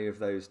minimum value of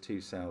those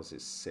 2 cells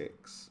is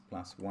 6,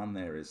 plus 1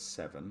 there is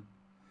 7,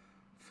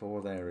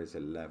 4 there is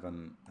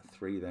 11,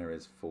 3 there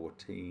is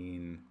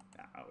 14.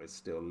 Oh, it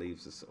still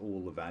leaves us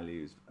all the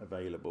values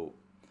available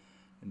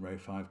in row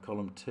 5,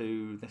 column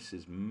 2. This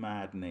is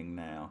maddening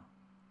now.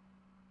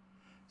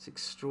 It's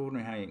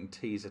extraordinary how you can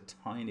tease a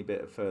tiny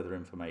bit of further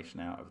information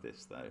out of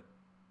this, though.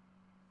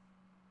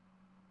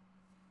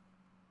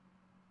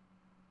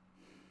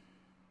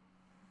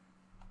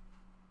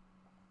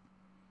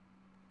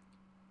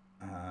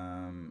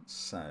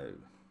 So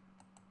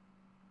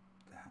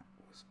that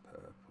was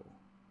purple.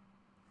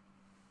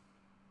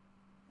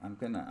 I'm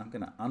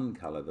gonna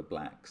uncolour the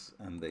blacks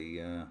and the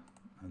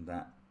and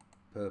that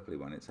purpley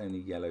one. It's only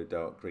yellow,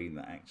 dark green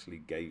that actually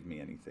gave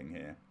me anything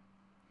here.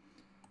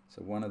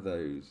 So one of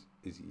those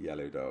is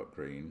yellow, dark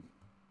green.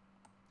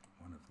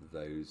 One of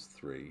those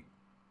 3.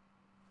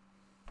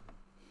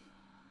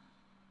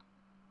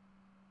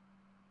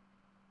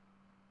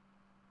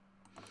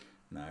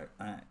 No,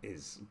 that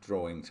is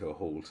drawing to a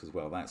halt as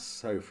well. That's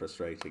so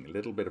frustrating. A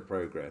little bit of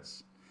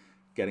progress.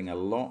 Getting a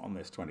lot on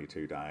this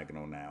 22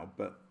 diagonal now,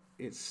 but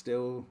it's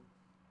still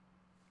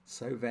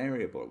so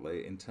variable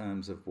in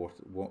terms of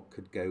what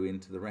could go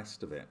into the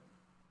rest of it.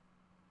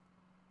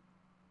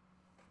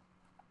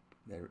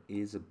 There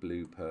is a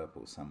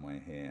blue-purple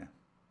somewhere here.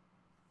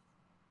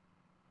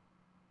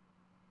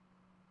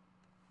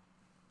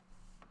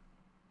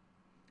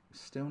 We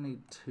still need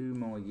 2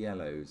 more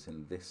yellows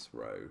in this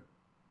row.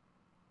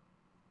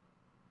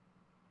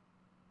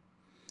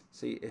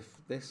 See, if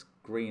this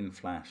green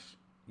flash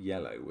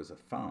yellow was a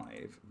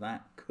 5,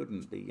 that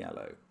couldn't be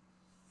yellow.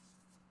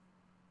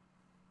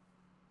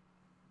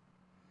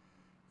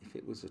 If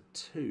it was a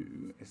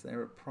 2, is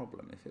there a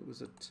problem? If it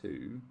was a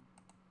 2,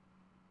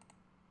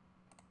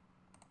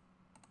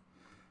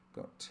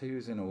 got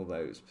 2s in all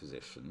those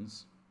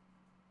positions.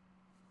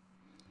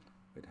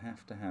 We'd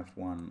have to have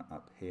one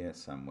up here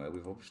somewhere.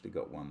 We've obviously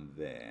got one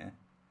there.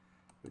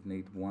 We'd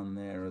need one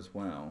there as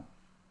well.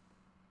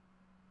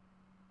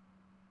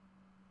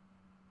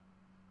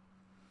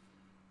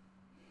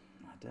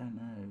 I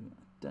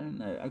don't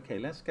know. Okay,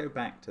 let's go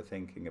back to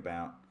thinking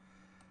about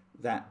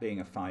that being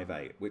a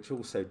 5/8, which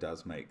also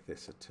does make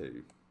this a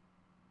 2.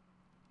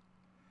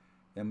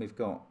 Then we've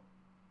got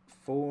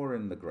 4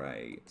 in the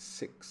grey,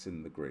 6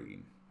 in the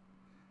green.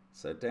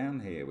 So down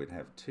here we'd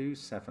have 2,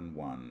 7,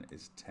 1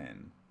 is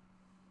 10.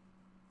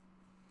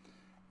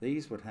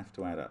 These would have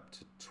to add up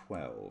to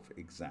 12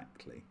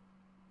 exactly.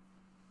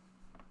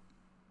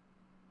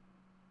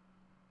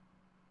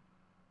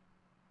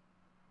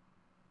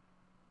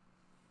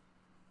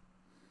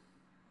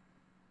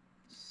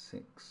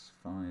 Six,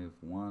 5,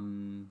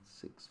 1,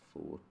 6,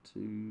 4,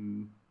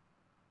 2.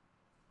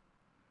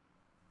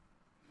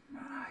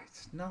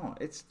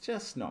 It's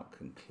just not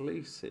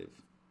conclusive.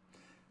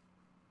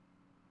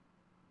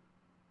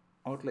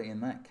 Oddly, in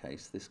that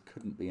case, this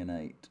couldn't be an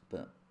 8,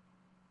 but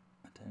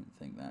I don't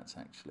think that's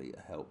actually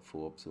a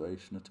helpful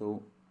observation at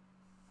all.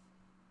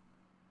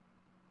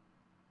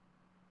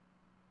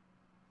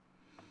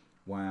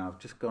 Wow, I've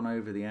just gone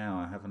over the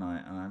hour, haven't I?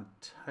 And I'm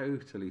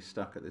totally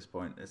stuck at this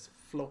point. This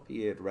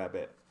floppy-eared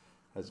rabbit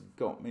has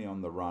got me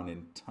on the run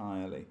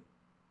entirely.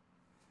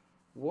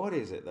 What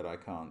is it that I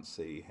can't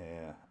see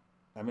here?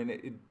 I mean,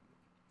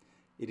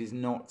 it is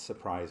not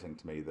surprising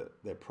to me that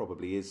there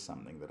probably is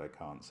something that I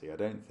can't see. I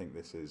don't think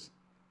this is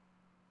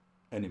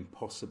an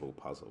impossible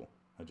puzzle.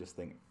 I just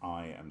think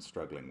I am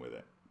struggling with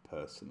it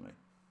personally.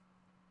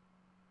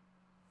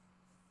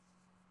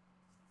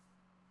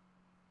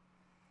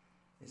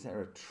 Is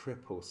there a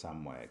triple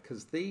somewhere?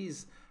 Because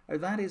these, oh,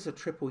 that is a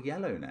triple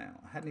yellow now.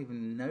 I hadn't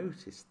even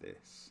noticed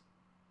this.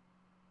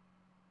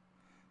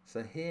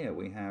 So here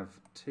we have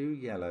 2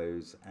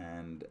 yellows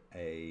and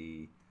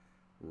a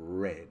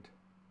red.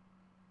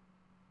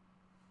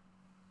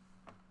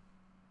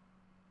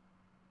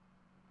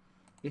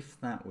 If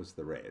that was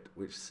the red,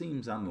 which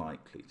seems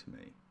unlikely to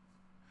me,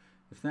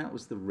 if that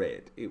was the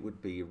red, it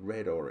would be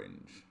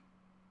red-orange.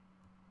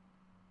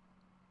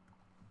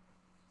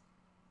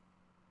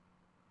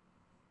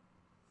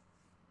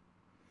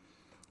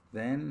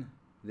 Then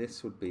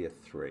this would be a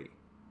 3.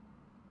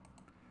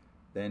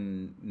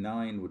 Then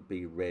 9 would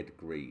be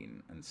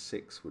red-green and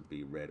 6 would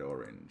be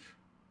red-orange.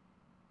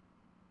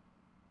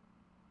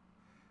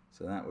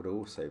 So that would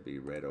also be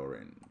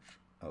red-orange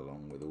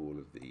along with all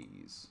of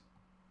these.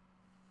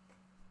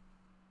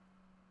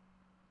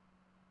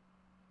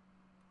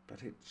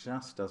 But it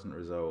just doesn't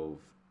resolve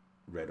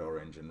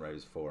red-orange in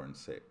rows 4 and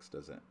 6,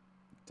 does it?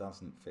 It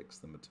doesn't fix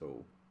them at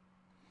all.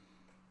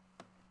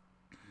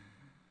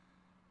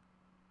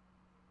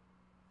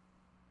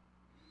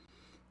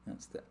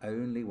 That's the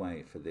only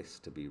way for this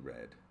to be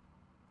red.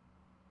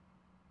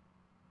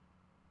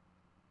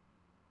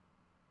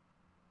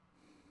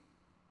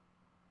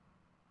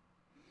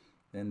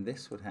 Then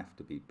this would have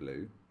to be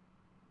blue.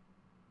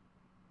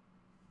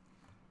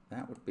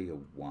 That would be a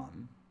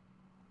 1.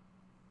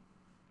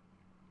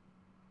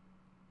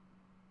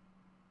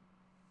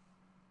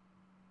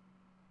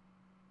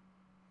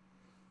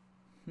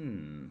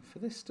 For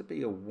this to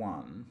be a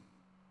 1,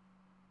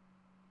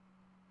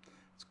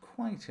 it's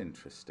quite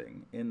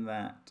interesting in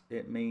that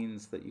it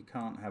means that you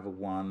can't have a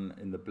 1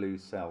 in the blue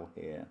cell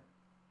here.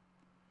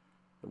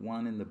 The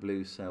 1 in the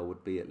blue cell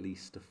would be at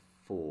least a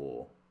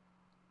 4.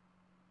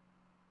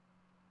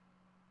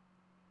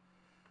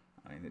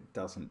 I mean, it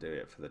doesn't do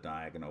it for the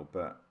diagonal,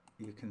 but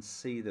you can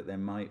see that there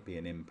might be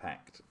an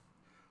impact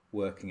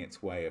working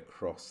its way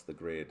across the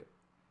grid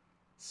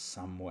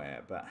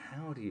somewhere, but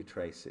how do you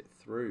trace it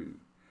through?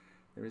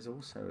 There is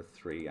also a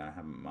 3 I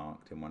haven't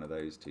marked in one of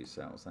those 2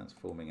 cells. That's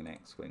forming an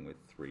X-wing with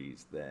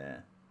 3s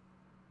there.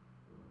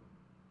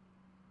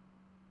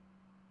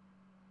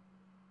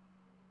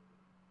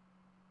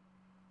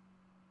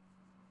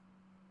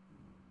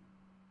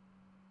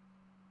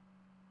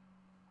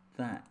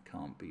 That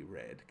can't be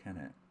red, can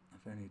it?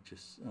 I've only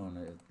just, oh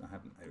no, I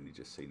haven't only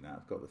just seen that.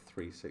 I've got the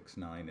 3, 6,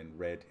 9 in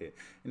red here.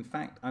 In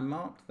fact, I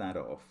marked that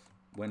off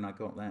when I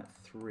got that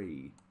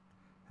 3.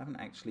 Haven't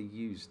actually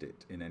used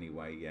it in any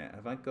way yet.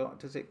 Have I got,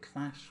 does it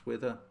clash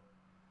with a,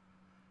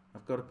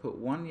 I've got to put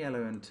 1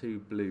 yellow and 2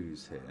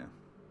 blues here.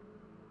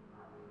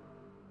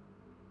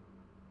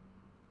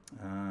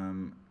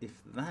 If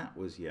that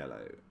was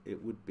yellow,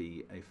 it would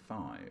be a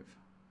 5.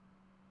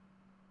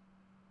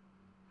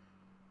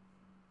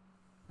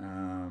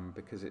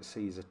 Because it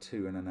sees a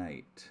 2 and an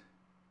 8.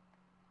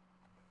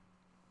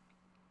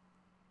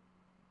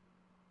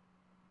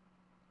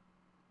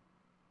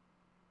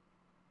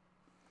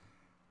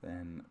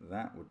 Then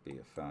that would be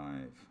a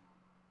 5.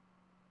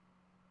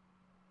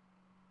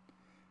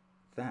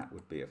 That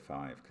would be a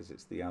 5 because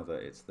it's the other,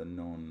 it's the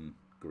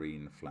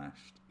non-green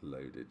flashed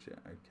low digit.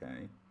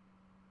 Okay.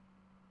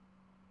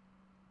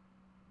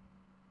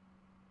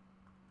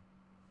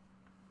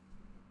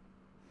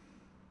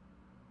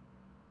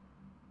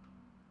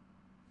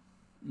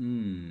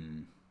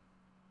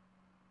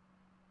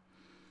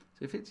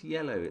 So if it's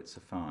yellow, it's a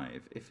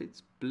 5. If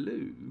it's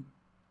blue,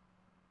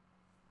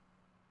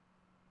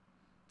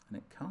 and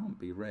it can't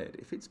be red.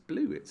 If it's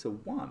blue, it's a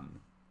 1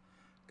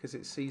 because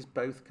it sees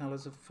both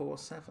colours of 4,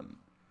 7.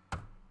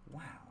 Wow,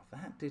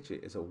 that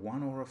digit is a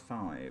 1 or a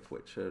 5,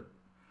 which are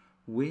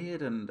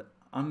weird and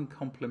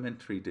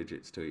uncomplimentary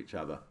digits to each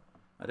other.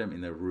 I don't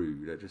mean they're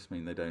rude, I just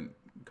mean they don't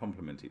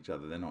complement each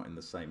other. They're not in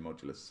the same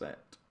modular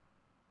set.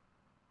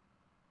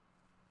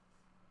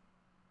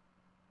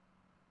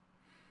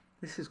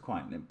 This is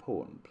quite an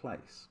important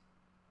place.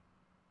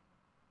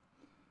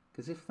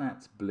 Because if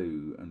that's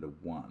blue and a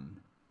 1,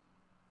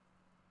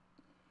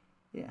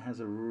 it has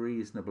a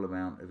reasonable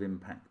amount of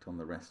impact on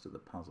the rest of the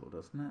puzzle,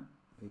 doesn't it?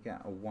 We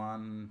get a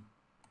 1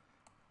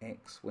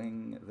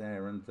 X-wing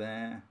there and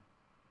there.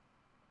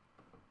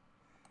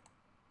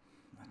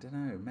 I don't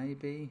know,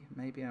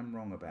 maybe I'm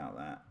wrong about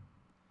that.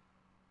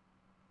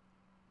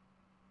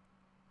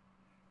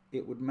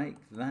 It would make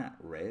that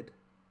red.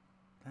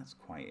 That's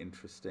quite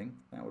interesting.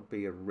 That would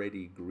be a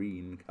reddy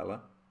green colour.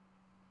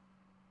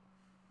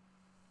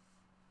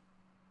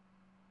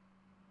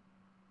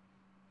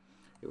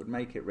 It would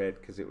make it red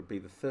because it would be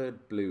the 3rd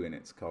blue in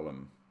its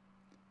column,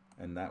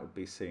 and that would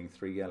be seeing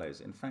 3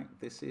 yellows. In fact,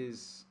 this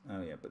is,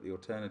 oh yeah, but the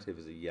alternative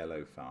is a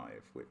yellow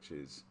 5, which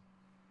is,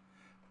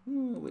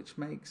 which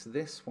makes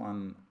this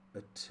one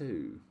a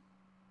 2.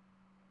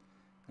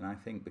 And I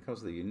think because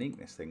of the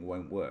uniqueness thing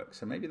won't work.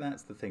 So maybe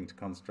that's the thing to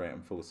concentrate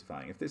on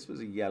falsifying. If this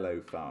was a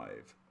yellow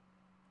 5,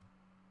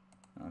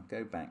 I'll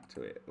go back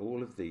to it.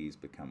 All of these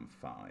become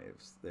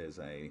 5s. There's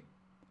a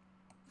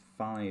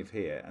 5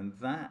 here, and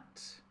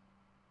that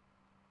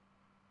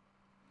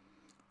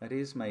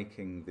is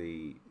making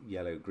the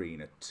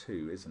yellow-green a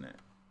 2, isn't it?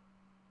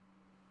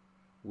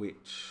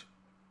 Which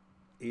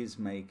is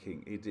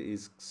making, it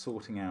is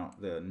sorting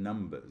out the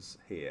numbers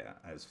here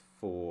as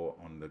 4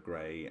 on the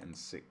grey and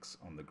 6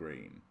 on the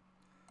green.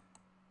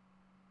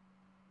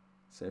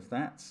 So if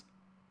that's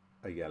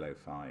a yellow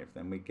 5,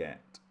 then we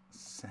get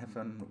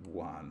 7,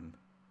 1,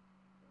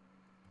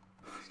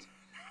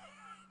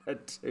 a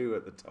 2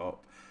 at the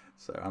top.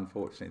 So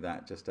unfortunately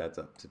that just adds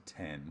up to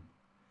 10.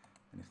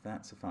 And if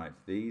that's a 5,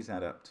 these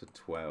add up to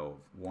 12.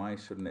 Why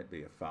shouldn't it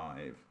be a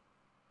 5?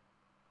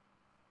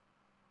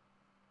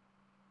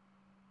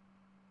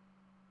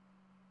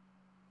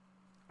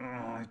 Oh,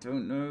 I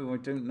don't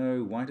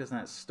know. Why does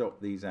that stop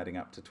these adding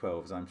up to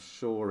 12s? I'm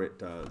sure it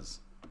does.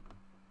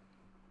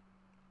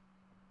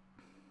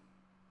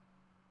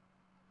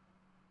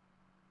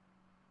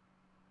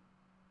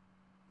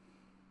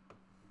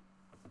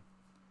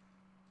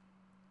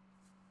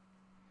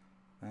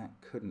 That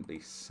couldn't be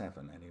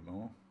 7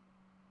 anymore.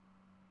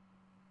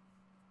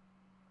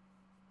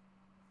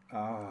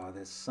 Ah,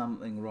 there's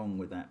something wrong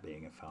with that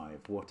being a 5.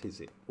 What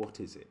is it? What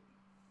is it?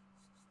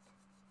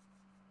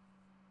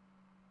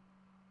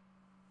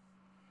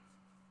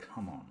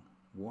 Come on.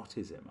 What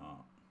is it,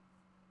 Mark?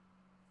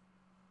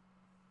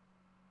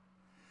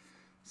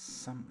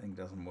 Something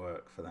doesn't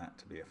work for that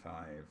to be a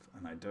 5,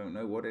 and I don't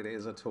know what it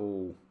is at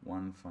all.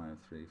 1, 5,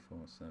 3, 4,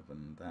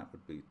 7. That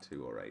would be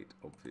 2 or 8.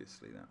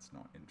 Obviously, that's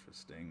not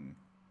interesting.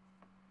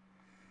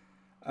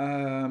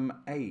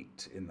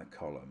 8 in the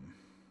column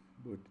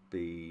would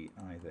be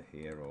either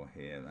here or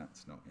here.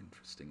 That's not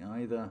interesting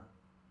either.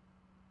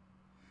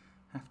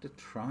 Have to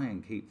try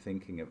and keep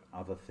thinking of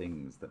other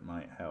things that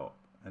might help,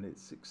 and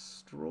it's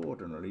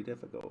extraordinarily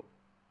difficult.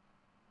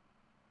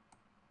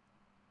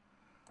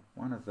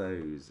 One of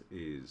those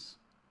is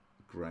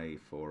grey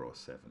 4 or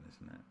 7,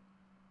 isn't it?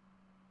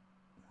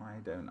 Why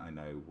don't I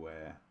know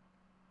where?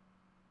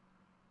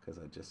 Because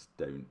I just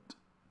don't.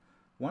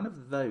 One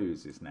of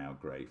those is now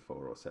grey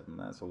 4 or 7.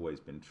 That's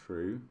always been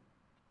true.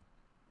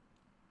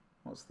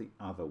 What's the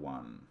other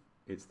one?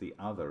 It's the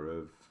other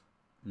of...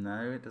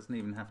 No, it doesn't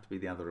even have to be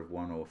the other of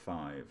 1 or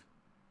 5.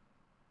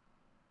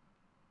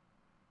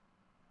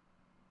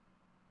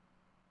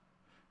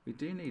 We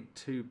do need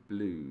 2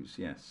 blues,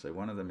 yes. So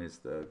one of them is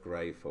the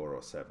grey 4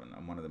 or 7,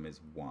 and one of them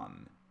is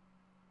 1.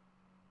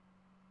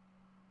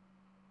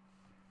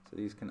 So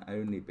these can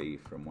only be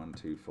from 1,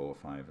 2, 4,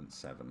 5, and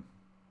 7.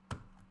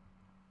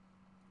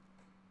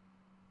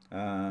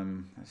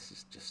 This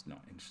is just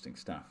not interesting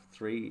stuff.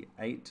 3,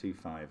 8, 2,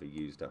 5 are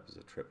used up as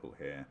a triple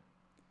here.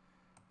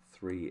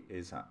 3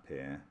 is up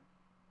here.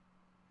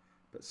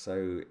 but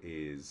so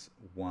is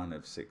 1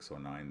 of 6 or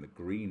 9, the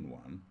green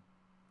one.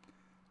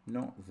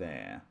 Not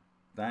there.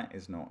 That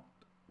is not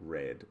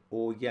red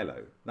or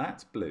yellow.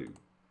 That's blue.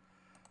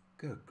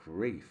 Good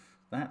grief.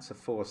 That's a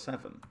 4,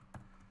 7.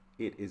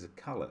 It is a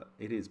colour.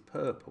 It is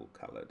purple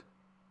coloured.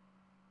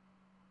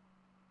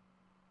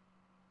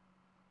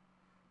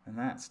 And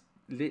that's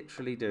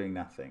literally doing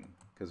nothing,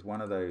 because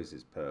one of those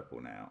is purple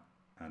now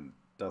and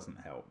doesn't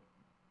help.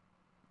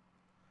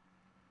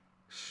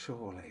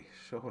 Surely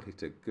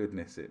to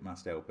goodness it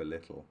must help a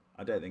little.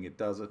 I don't think it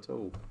does at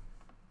all.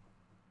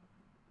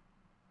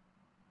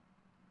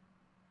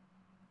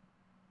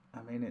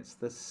 I mean, it's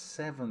the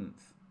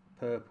 7th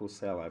purple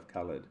cell I've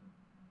coloured.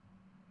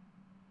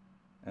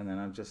 And then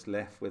I'm just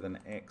left with an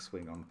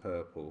X-wing on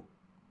purple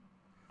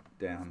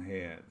down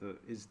here that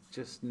is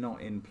just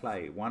not in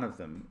play. One of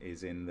them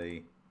is in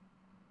the...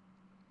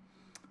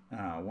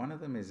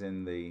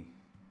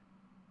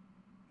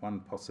 one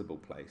possible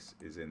place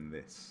is in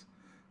this.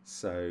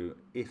 So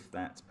if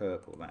that's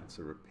purple, that's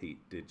a repeat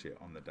digit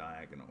on the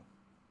diagonal.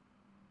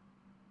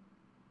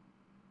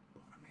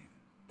 I mean,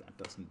 that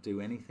doesn't do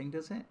anything,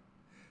 does it?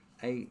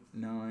 8,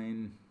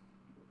 9...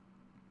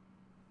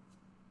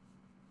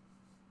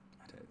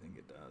 I don't think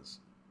it does.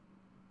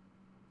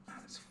 Oh,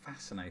 it's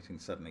fascinating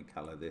suddenly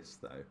colour this,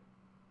 though.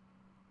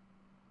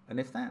 And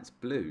if that's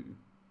blue,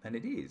 then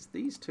it is.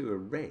 These two are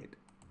red.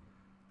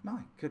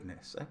 My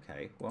goodness,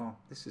 okay, well,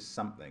 this is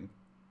something.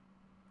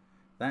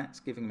 That's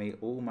giving me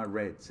all my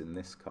reds in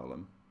this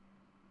column.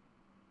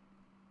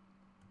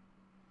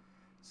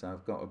 So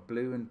I've got a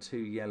blue and 2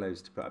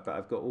 yellows to put, but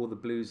I've got all the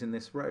blues in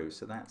this row,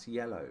 so that's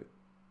yellow.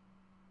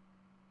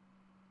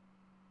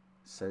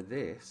 So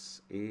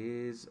this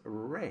is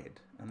red,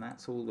 and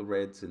that's all the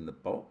reds in the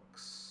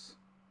box.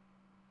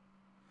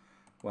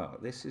 Well,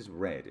 this is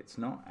red. It's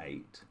not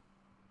 8.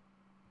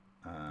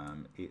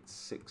 It's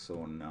 6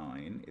 or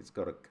 9. It's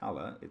got a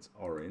colour. It's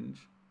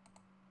orange.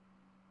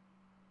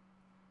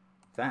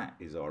 That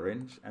is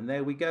orange, and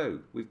there we go.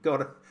 We've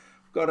got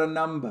a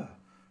number.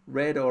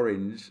 Red,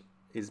 orange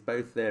is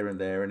both there,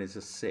 and it's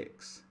a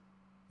 6.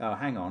 Oh,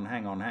 hang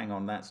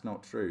on. That's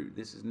not true.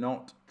 This is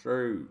not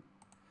true.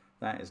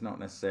 That is not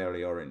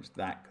necessarily orange.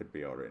 That could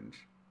be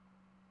orange.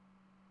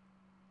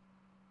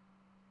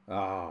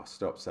 Ah,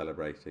 stop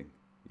celebrating,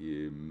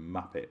 you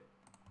muppet.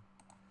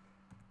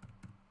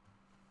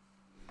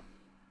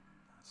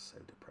 That's so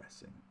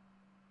depressing.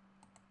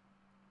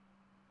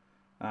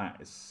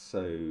 That is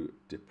so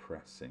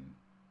depressing.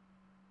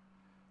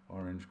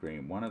 Orange,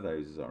 green. One of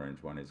those is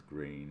orange, one is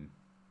green.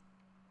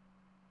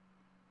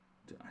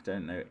 I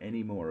don't know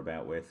any more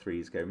about where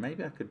 3s go.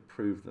 Maybe I could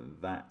prove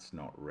that that's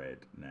not red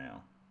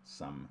now,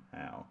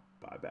 somehow,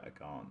 but I bet I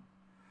can't.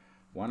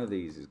 One of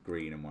these is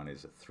green and one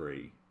is a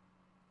 3.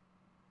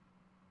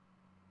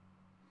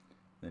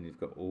 Then you've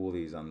got all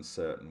these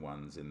uncertain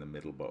ones in the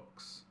middle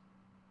box.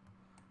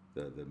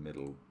 The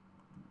middle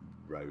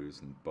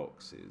rows and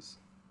boxes.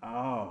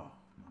 Oh,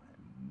 my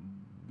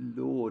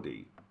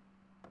lordy.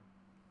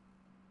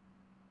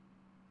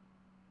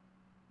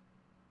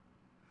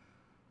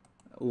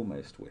 I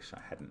almost wish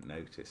I hadn't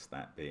noticed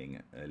that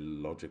being a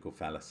logical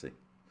fallacy,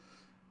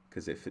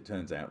 because if it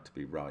turns out to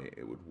be right,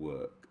 it would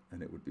work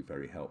and it would be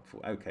very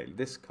helpful. Okay,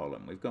 this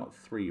column, we've got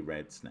 3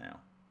 reds now.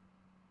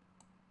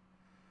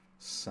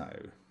 So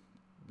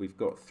we've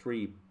got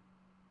 3,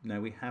 no,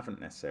 we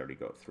haven't necessarily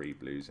got 3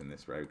 blues in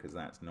this row, because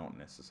that's not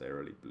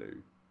necessarily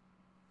blue.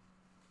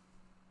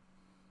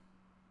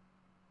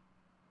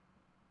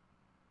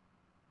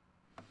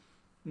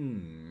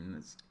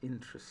 That's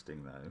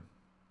interesting though,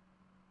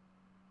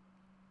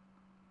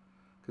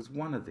 because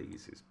one of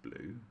these is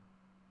blue.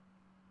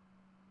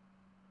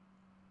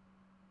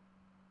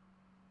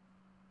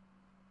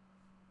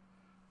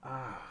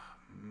 Ah,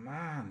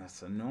 man,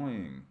 that's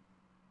annoying.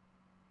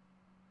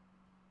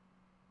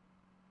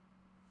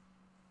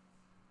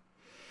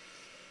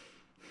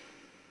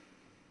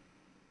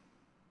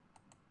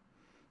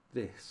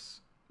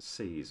 This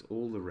sees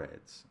all the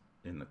reds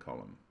in the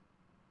column.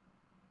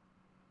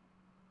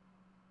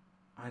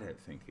 I don't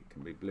think it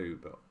can be blue,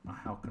 but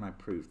how can I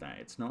prove that?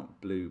 It's not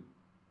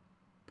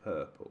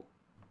blue-purple.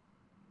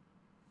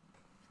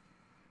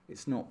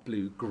 It's not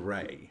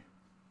blue-grey.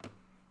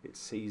 It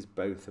sees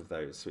both of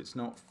those, so it's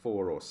not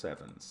 4 or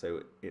 7.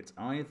 So it's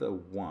either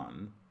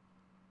 1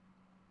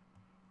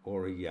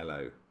 or a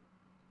yellow,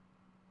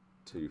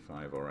 2,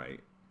 5, or 8.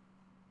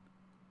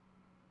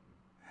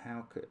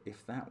 How could,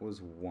 if that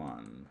was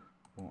 1,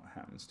 what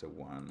happens to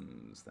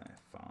 1s? They're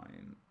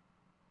fine.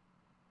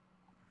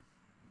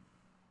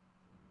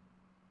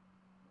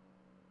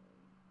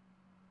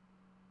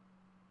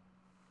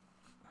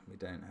 We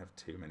don't have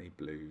too many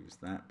blues.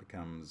 That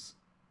becomes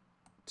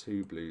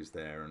 2 blues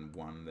there and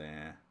 1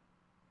 there.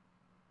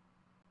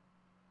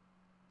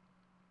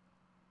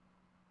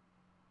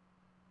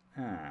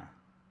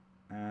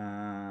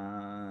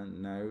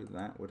 No,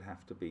 that would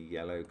have to be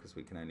yellow, because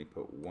we can only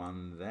put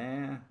 1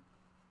 there.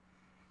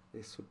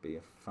 This would be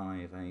a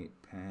 5-8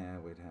 pair.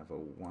 We'd have a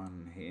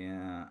 1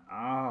 here.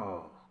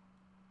 Oh,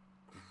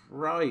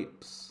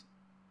 gripes.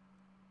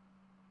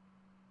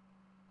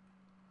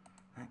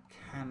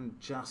 can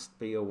just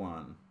be a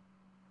 1.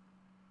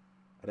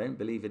 I don't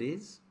believe it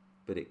is,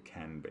 but it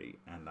can be,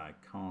 and I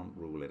can't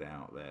rule it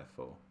out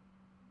therefore.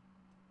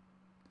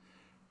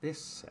 This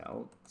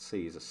cell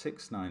sees a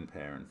 6, 9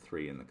 pair and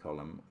 3 in the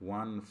column,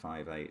 1,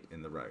 5, 8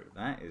 in the row.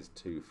 That is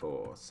 2,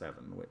 4,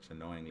 7, which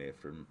annoyingly are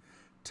from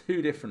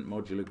 2 different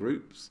modular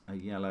groups, a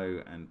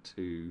yellow and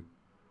 2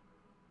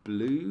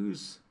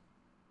 blues.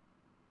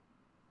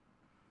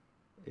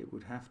 It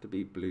would have to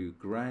be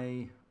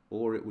blue-grey,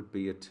 or it would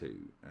be a 2,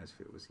 as if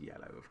it was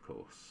yellow, of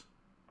course.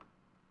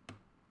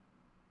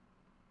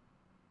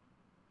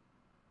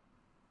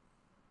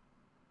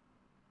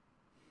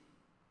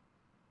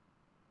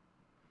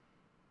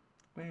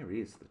 Where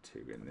is the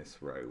 2 in this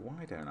row?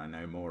 Why don't I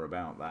know more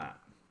about that?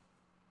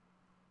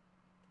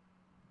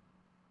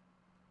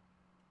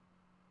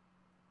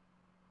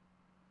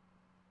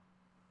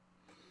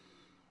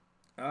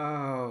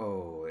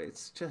 Oh,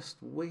 it's just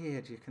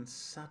weird. You can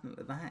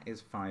suddenly... That is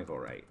 5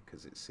 or 8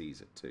 because it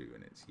sees a 2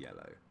 and it's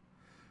yellow.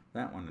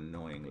 That one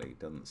annoyingly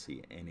doesn't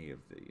see any of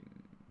the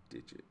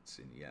digits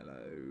in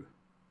yellow.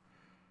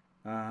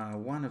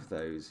 One of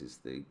those is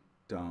the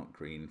dark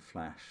green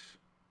flash.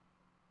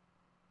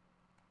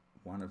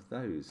 One of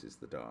those is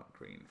the dark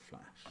green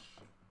flash.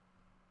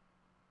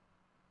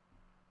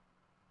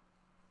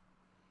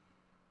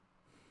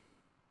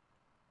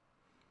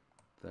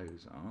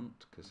 Those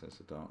aren't, because there's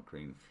a dark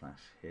green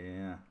flash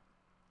here.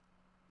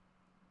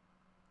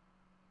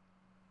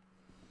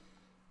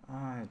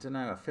 I don't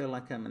know, I feel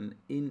like I'm an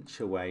inch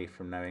away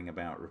from knowing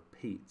about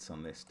repeats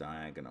on this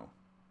diagonal.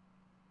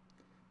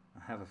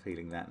 I have a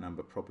feeling that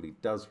number probably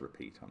does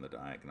repeat on the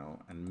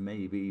diagonal, and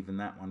maybe even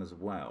that one as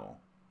well.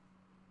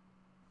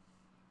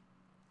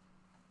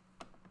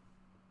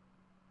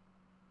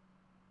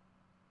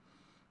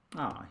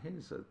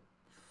 Here's a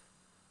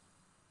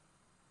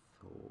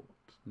thought.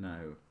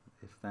 No,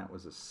 if that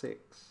was a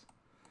 6,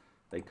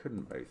 they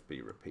couldn't both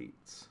be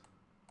repeats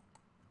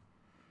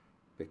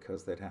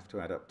because they'd have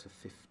to add up to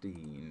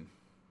 15,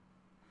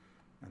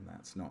 and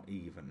that's not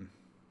even.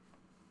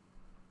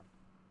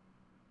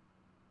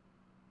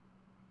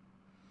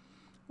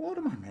 What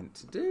am I meant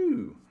to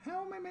do?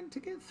 How am I meant to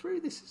get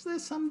through this? Is there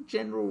some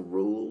general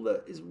rule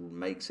that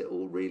makes it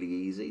all really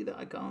easy that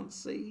I can't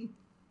see?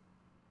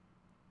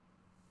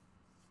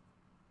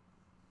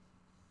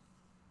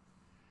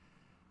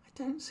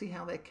 I don't see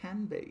how there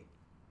can be.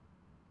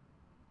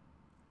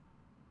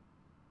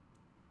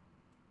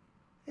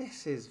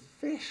 This is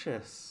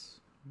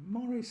vicious.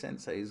 Mori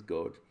Sensei is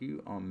good.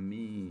 You are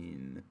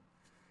mean.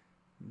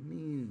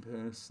 Mean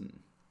person.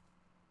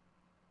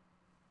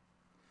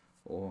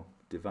 Or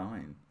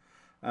divine.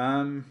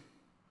 9,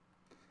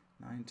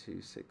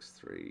 2, 6,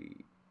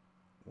 3,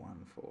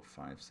 1, 4,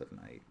 5, 7,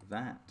 8.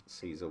 That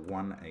sees a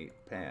 1,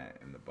 8 pair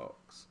in the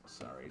box.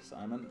 Sorry,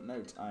 Simon.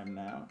 No time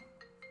now.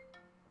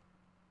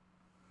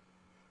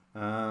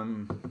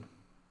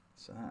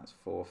 So that's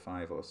 4,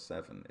 5, or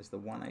 7. Is the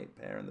 1, 8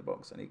 pair in the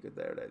box any good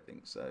there? I don't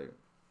think so.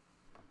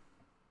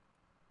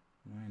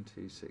 9,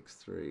 2, 6,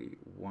 3,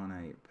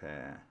 1, 8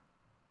 pair.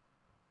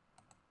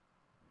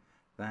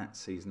 That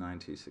sees 9,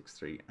 2, 6,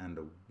 3 and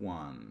a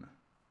 1.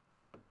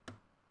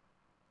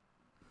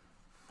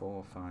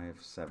 4, 5,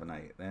 7,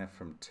 8. They're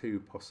from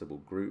 2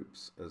 possible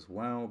groups as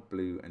well.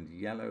 Blue and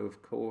yellow,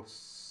 of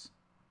course.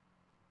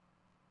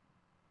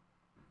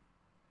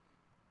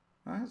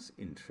 That's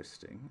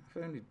interesting.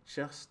 I've only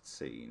just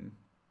seen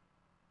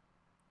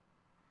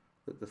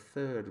that the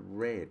third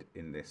red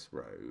in this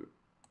row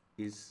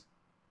is...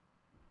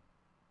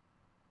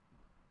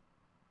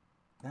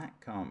 That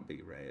can't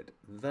be red.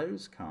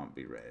 Those can't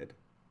be red.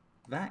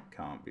 That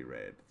can't be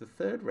red. The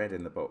third red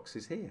in the box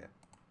is here,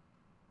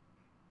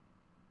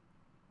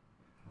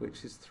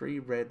 which is 3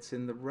 reds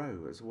in the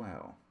row as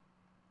well.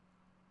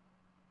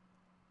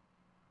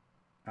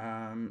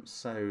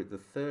 So the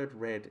third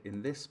red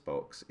in this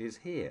box is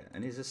here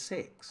and is a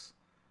 6.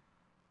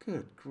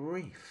 Good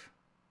grief.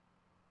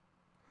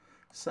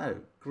 So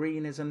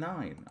green is a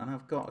 9 and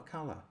I've got a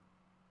colour.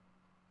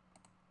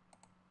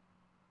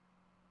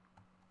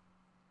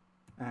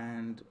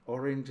 And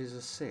orange is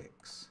a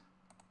 6.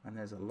 And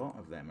there's a lot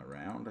of them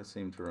around, I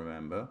seem to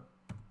remember.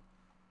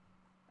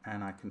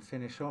 And I can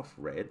finish off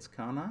reds,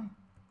 can't I?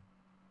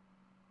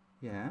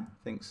 Yeah,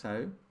 I think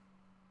so.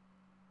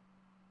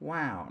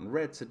 Wow, and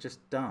reds are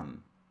just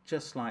done.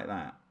 Just like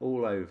that,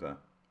 all over.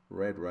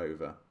 Red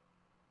Rover.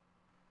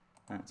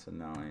 That's a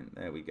 9.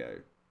 There we go.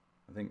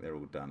 I think they're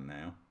all done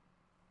now.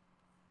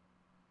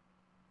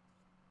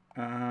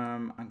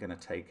 I'm going to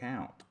take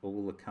out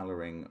all the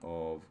colouring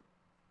of...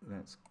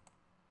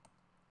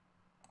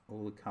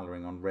 all the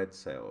colouring on red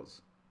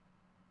cells.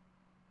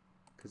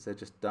 Because they're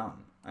just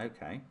done.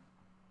 Okay.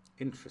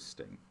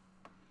 Interesting.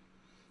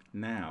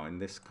 Now in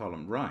this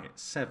column, right,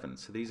 7.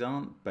 So these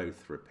aren't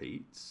both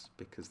repeats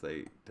because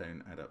they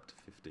don't add up to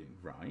 15,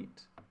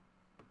 right?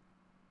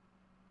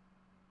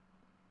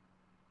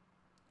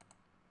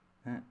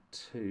 That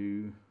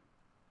 2.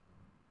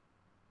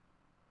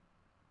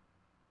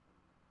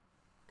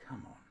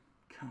 Come on,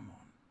 come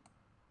on.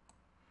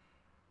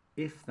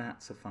 if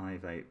that's a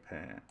 5-8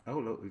 pair. Oh,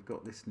 look, we've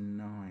got this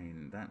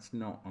 9. That's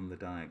not on the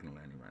diagonal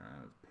anywhere.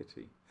 Oh,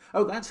 pity.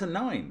 Oh, that's a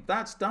 9.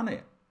 That's done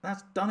it.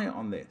 That's done it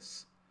on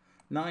this.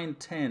 9,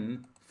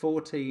 10,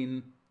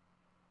 14.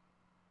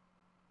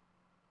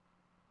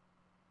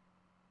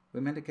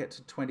 We're meant to get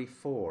to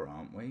 24,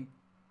 aren't we?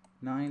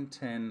 9,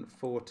 10,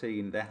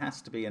 14. There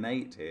has to be an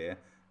 8 here,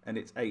 and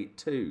it's 8,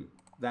 2.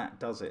 That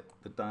does it.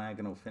 The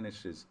diagonal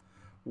finishes.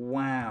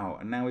 Wow.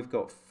 And now we've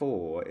got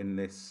 4 in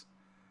this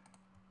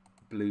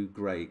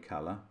blue-grey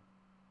colour.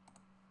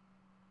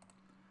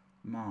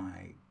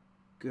 My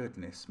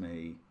goodness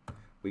me.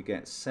 We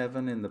get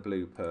 7 in the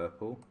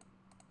blue-purple.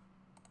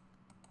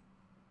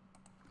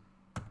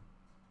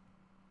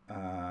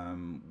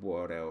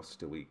 What else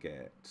do we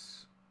get?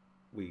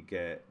 We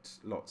get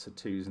lots of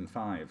 2s and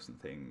 5s and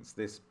things.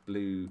 This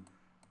blue,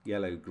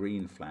 yellow,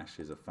 green flash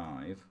is a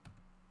 5.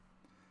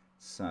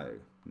 So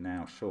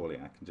now surely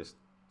I can just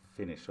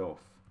finish off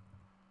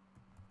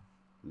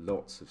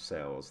lots of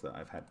cells that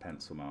I've had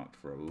pencil marked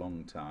for a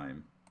long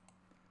time.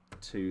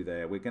 2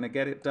 there. We're going to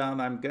get it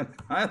done.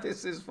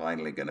 This is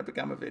finally going to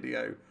become a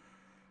video.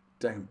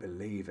 Don't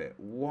believe it.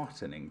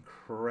 What an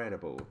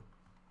incredible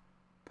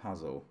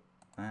puzzle.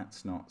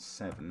 That's not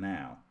 7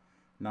 now.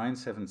 9,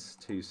 7,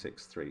 2,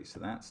 6, 3. So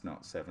that's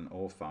not 7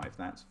 or 5.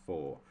 That's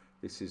 4.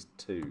 This is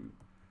 2.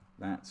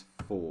 That's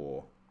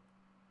 4.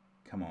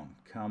 Come on,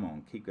 come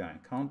on, keep going.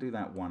 Can't do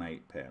that 1,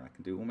 8 pair. I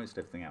can do almost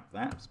everything else.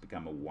 That's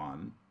become a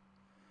 1.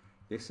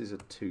 This is a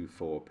 2,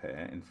 4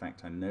 pair. In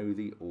fact, I know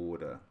the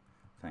order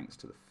thanks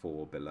to the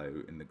 4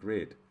 below in the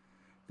grid.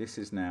 This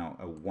is now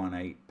a 1,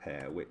 8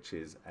 pair, which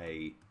is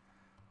a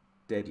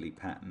deadly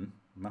pattern.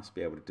 Must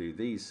be able to do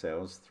these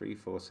cells. 3,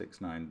 4, 6,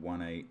 9,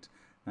 1, 8.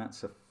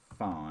 That's a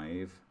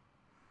 5.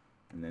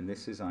 And then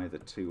this is either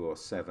 2 or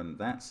 7.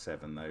 That's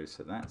 7 though,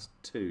 so that's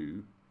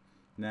 2.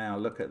 Now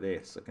look at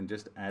this. I can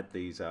just add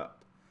these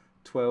up.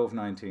 12,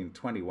 19,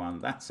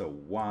 21. That's a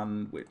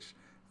 1, which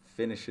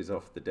finishes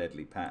off the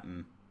deadly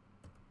pattern.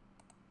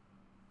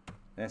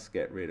 Let's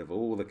get rid of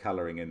all the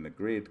colouring in the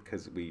grid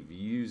because we've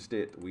used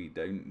it. We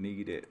don't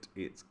need it.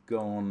 It's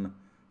gone.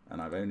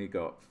 And I've only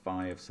got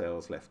 5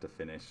 cells left to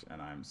finish,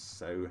 and I'm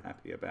so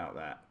happy about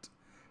that.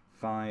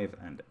 5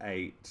 and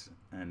 8.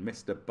 And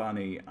Mr.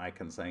 Bunny, I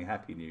can say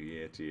Happy New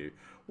Year to you.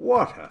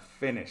 What a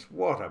finish.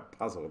 What a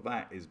puzzle.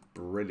 That is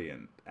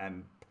brilliant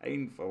and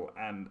painful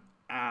and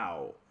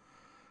ow.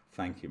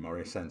 Thank you,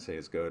 Mori Sensei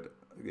is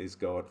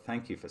God.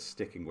 Thank you for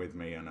sticking with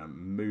me on a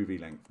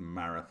movie-length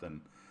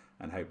marathon,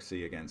 and hope to see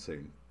you again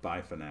soon.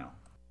 Bye for now.